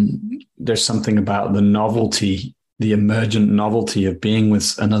 there's something about the novelty, the emergent novelty of being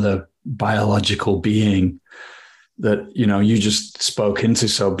with another biological being that, you just spoke into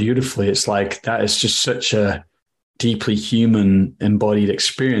so beautifully. It's like, that is just such a deeply human embodied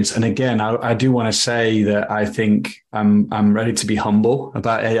experience. And again, I do want to say that I think I'm ready to be humble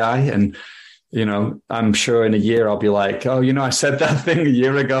about AI. And, I'm sure in a year I'll be like, oh, I said that thing a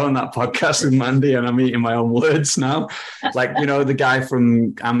year ago on that podcast with Mandy and I'm eating my own words now. Like, the guy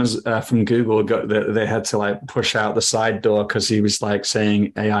from Amazon, from Google, they had to like push out the side door because he was like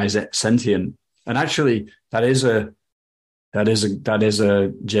saying AI is sentient. And actually that is a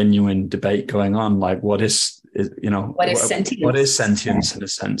genuine debate going on. Like, what is sentience? What is sentience in a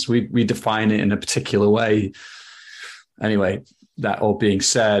sense? We define it in a particular way. Anyway, that all being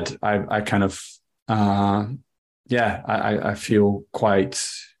said, I kind of, I feel quite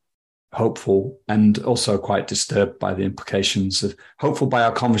hopeful and also quite disturbed by the implications of, hopeful by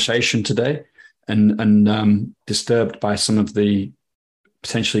our conversation today and disturbed by some of the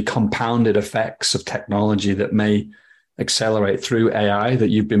potentially compounded effects of technology that may accelerate through AI that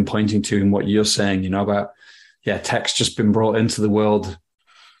you've been pointing to and what you're saying, about, tech's just been brought into the world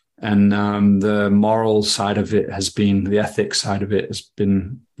and the moral side of it the ethics side of it has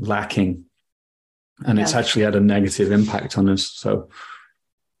been lacking. And it's actually had a negative impact on us. So,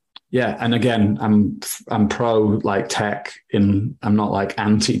 and again, I'm pro like tech I'm not like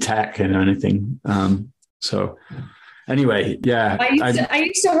anti-tech and anything. So anyway, I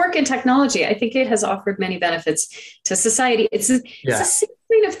used to work in technology. I think it has offered many benefits to society. It's the same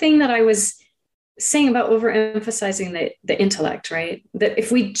kind of thing that I was saying about overemphasizing the intellect, right? That if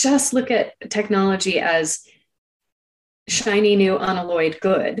we just look at technology as shiny, new, unalloyed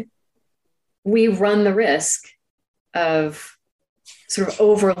good, we run the risk of sort of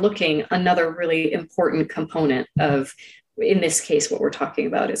overlooking another really important component of, in this case, what we're talking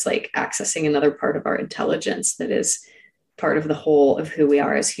about is like accessing another part of our intelligence that is part of the whole of who we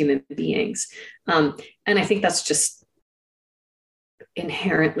are as human beings. And I think that's just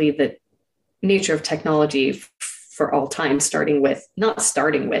inherently the nature of technology for all time,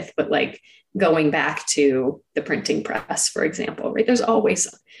 but like going back to the printing press, for example, right? There's always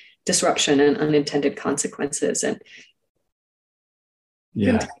disruption and unintended consequences. And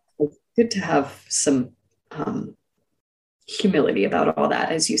good to have some humility about all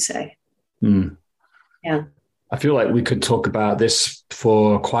that, as you say. Yeah. I feel like we could talk about this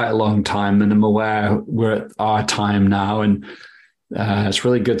for quite a long time, and I'm aware we're at our time now, and it's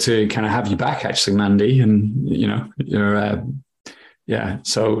really good to kind of have you back, actually, Mandy. And you're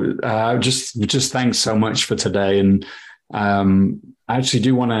so just thanks so much for today. And I actually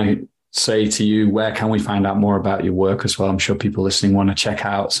do want to say to you, where can we find out more about your work as well? I'm sure people listening want to check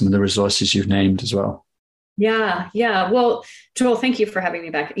out some of the resources you've named as well. Yeah. Well, Joel, thank you for having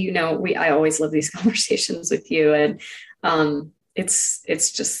me back. I always love these conversations with you, and it's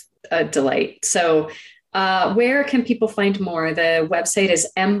just a delight. So where can people find more? The website is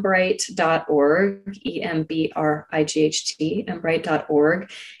embright.org, EMBRIGHT,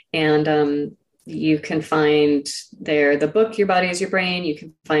 embright.org. And you can find there the book, Your Body is Your Brain. You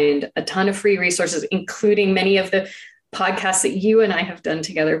can find a ton of free resources, including many of the podcasts that you and I have done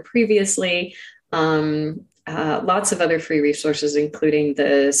together previously. Lots of other free resources, including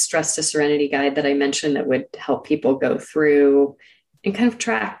the Stress to Serenity guide that I mentioned that would help people go through and kind of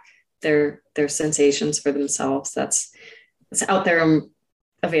track their sensations for themselves. That's out there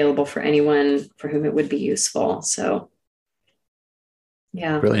available for anyone for whom it would be useful. So,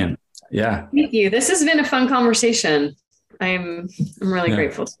 yeah. Brilliant. Yeah. Thank you. This has been a fun conversation. I'm really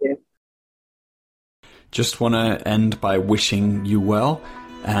grateful to you. Just want to end by wishing you well,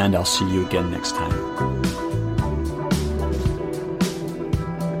 and I'll see you again next time.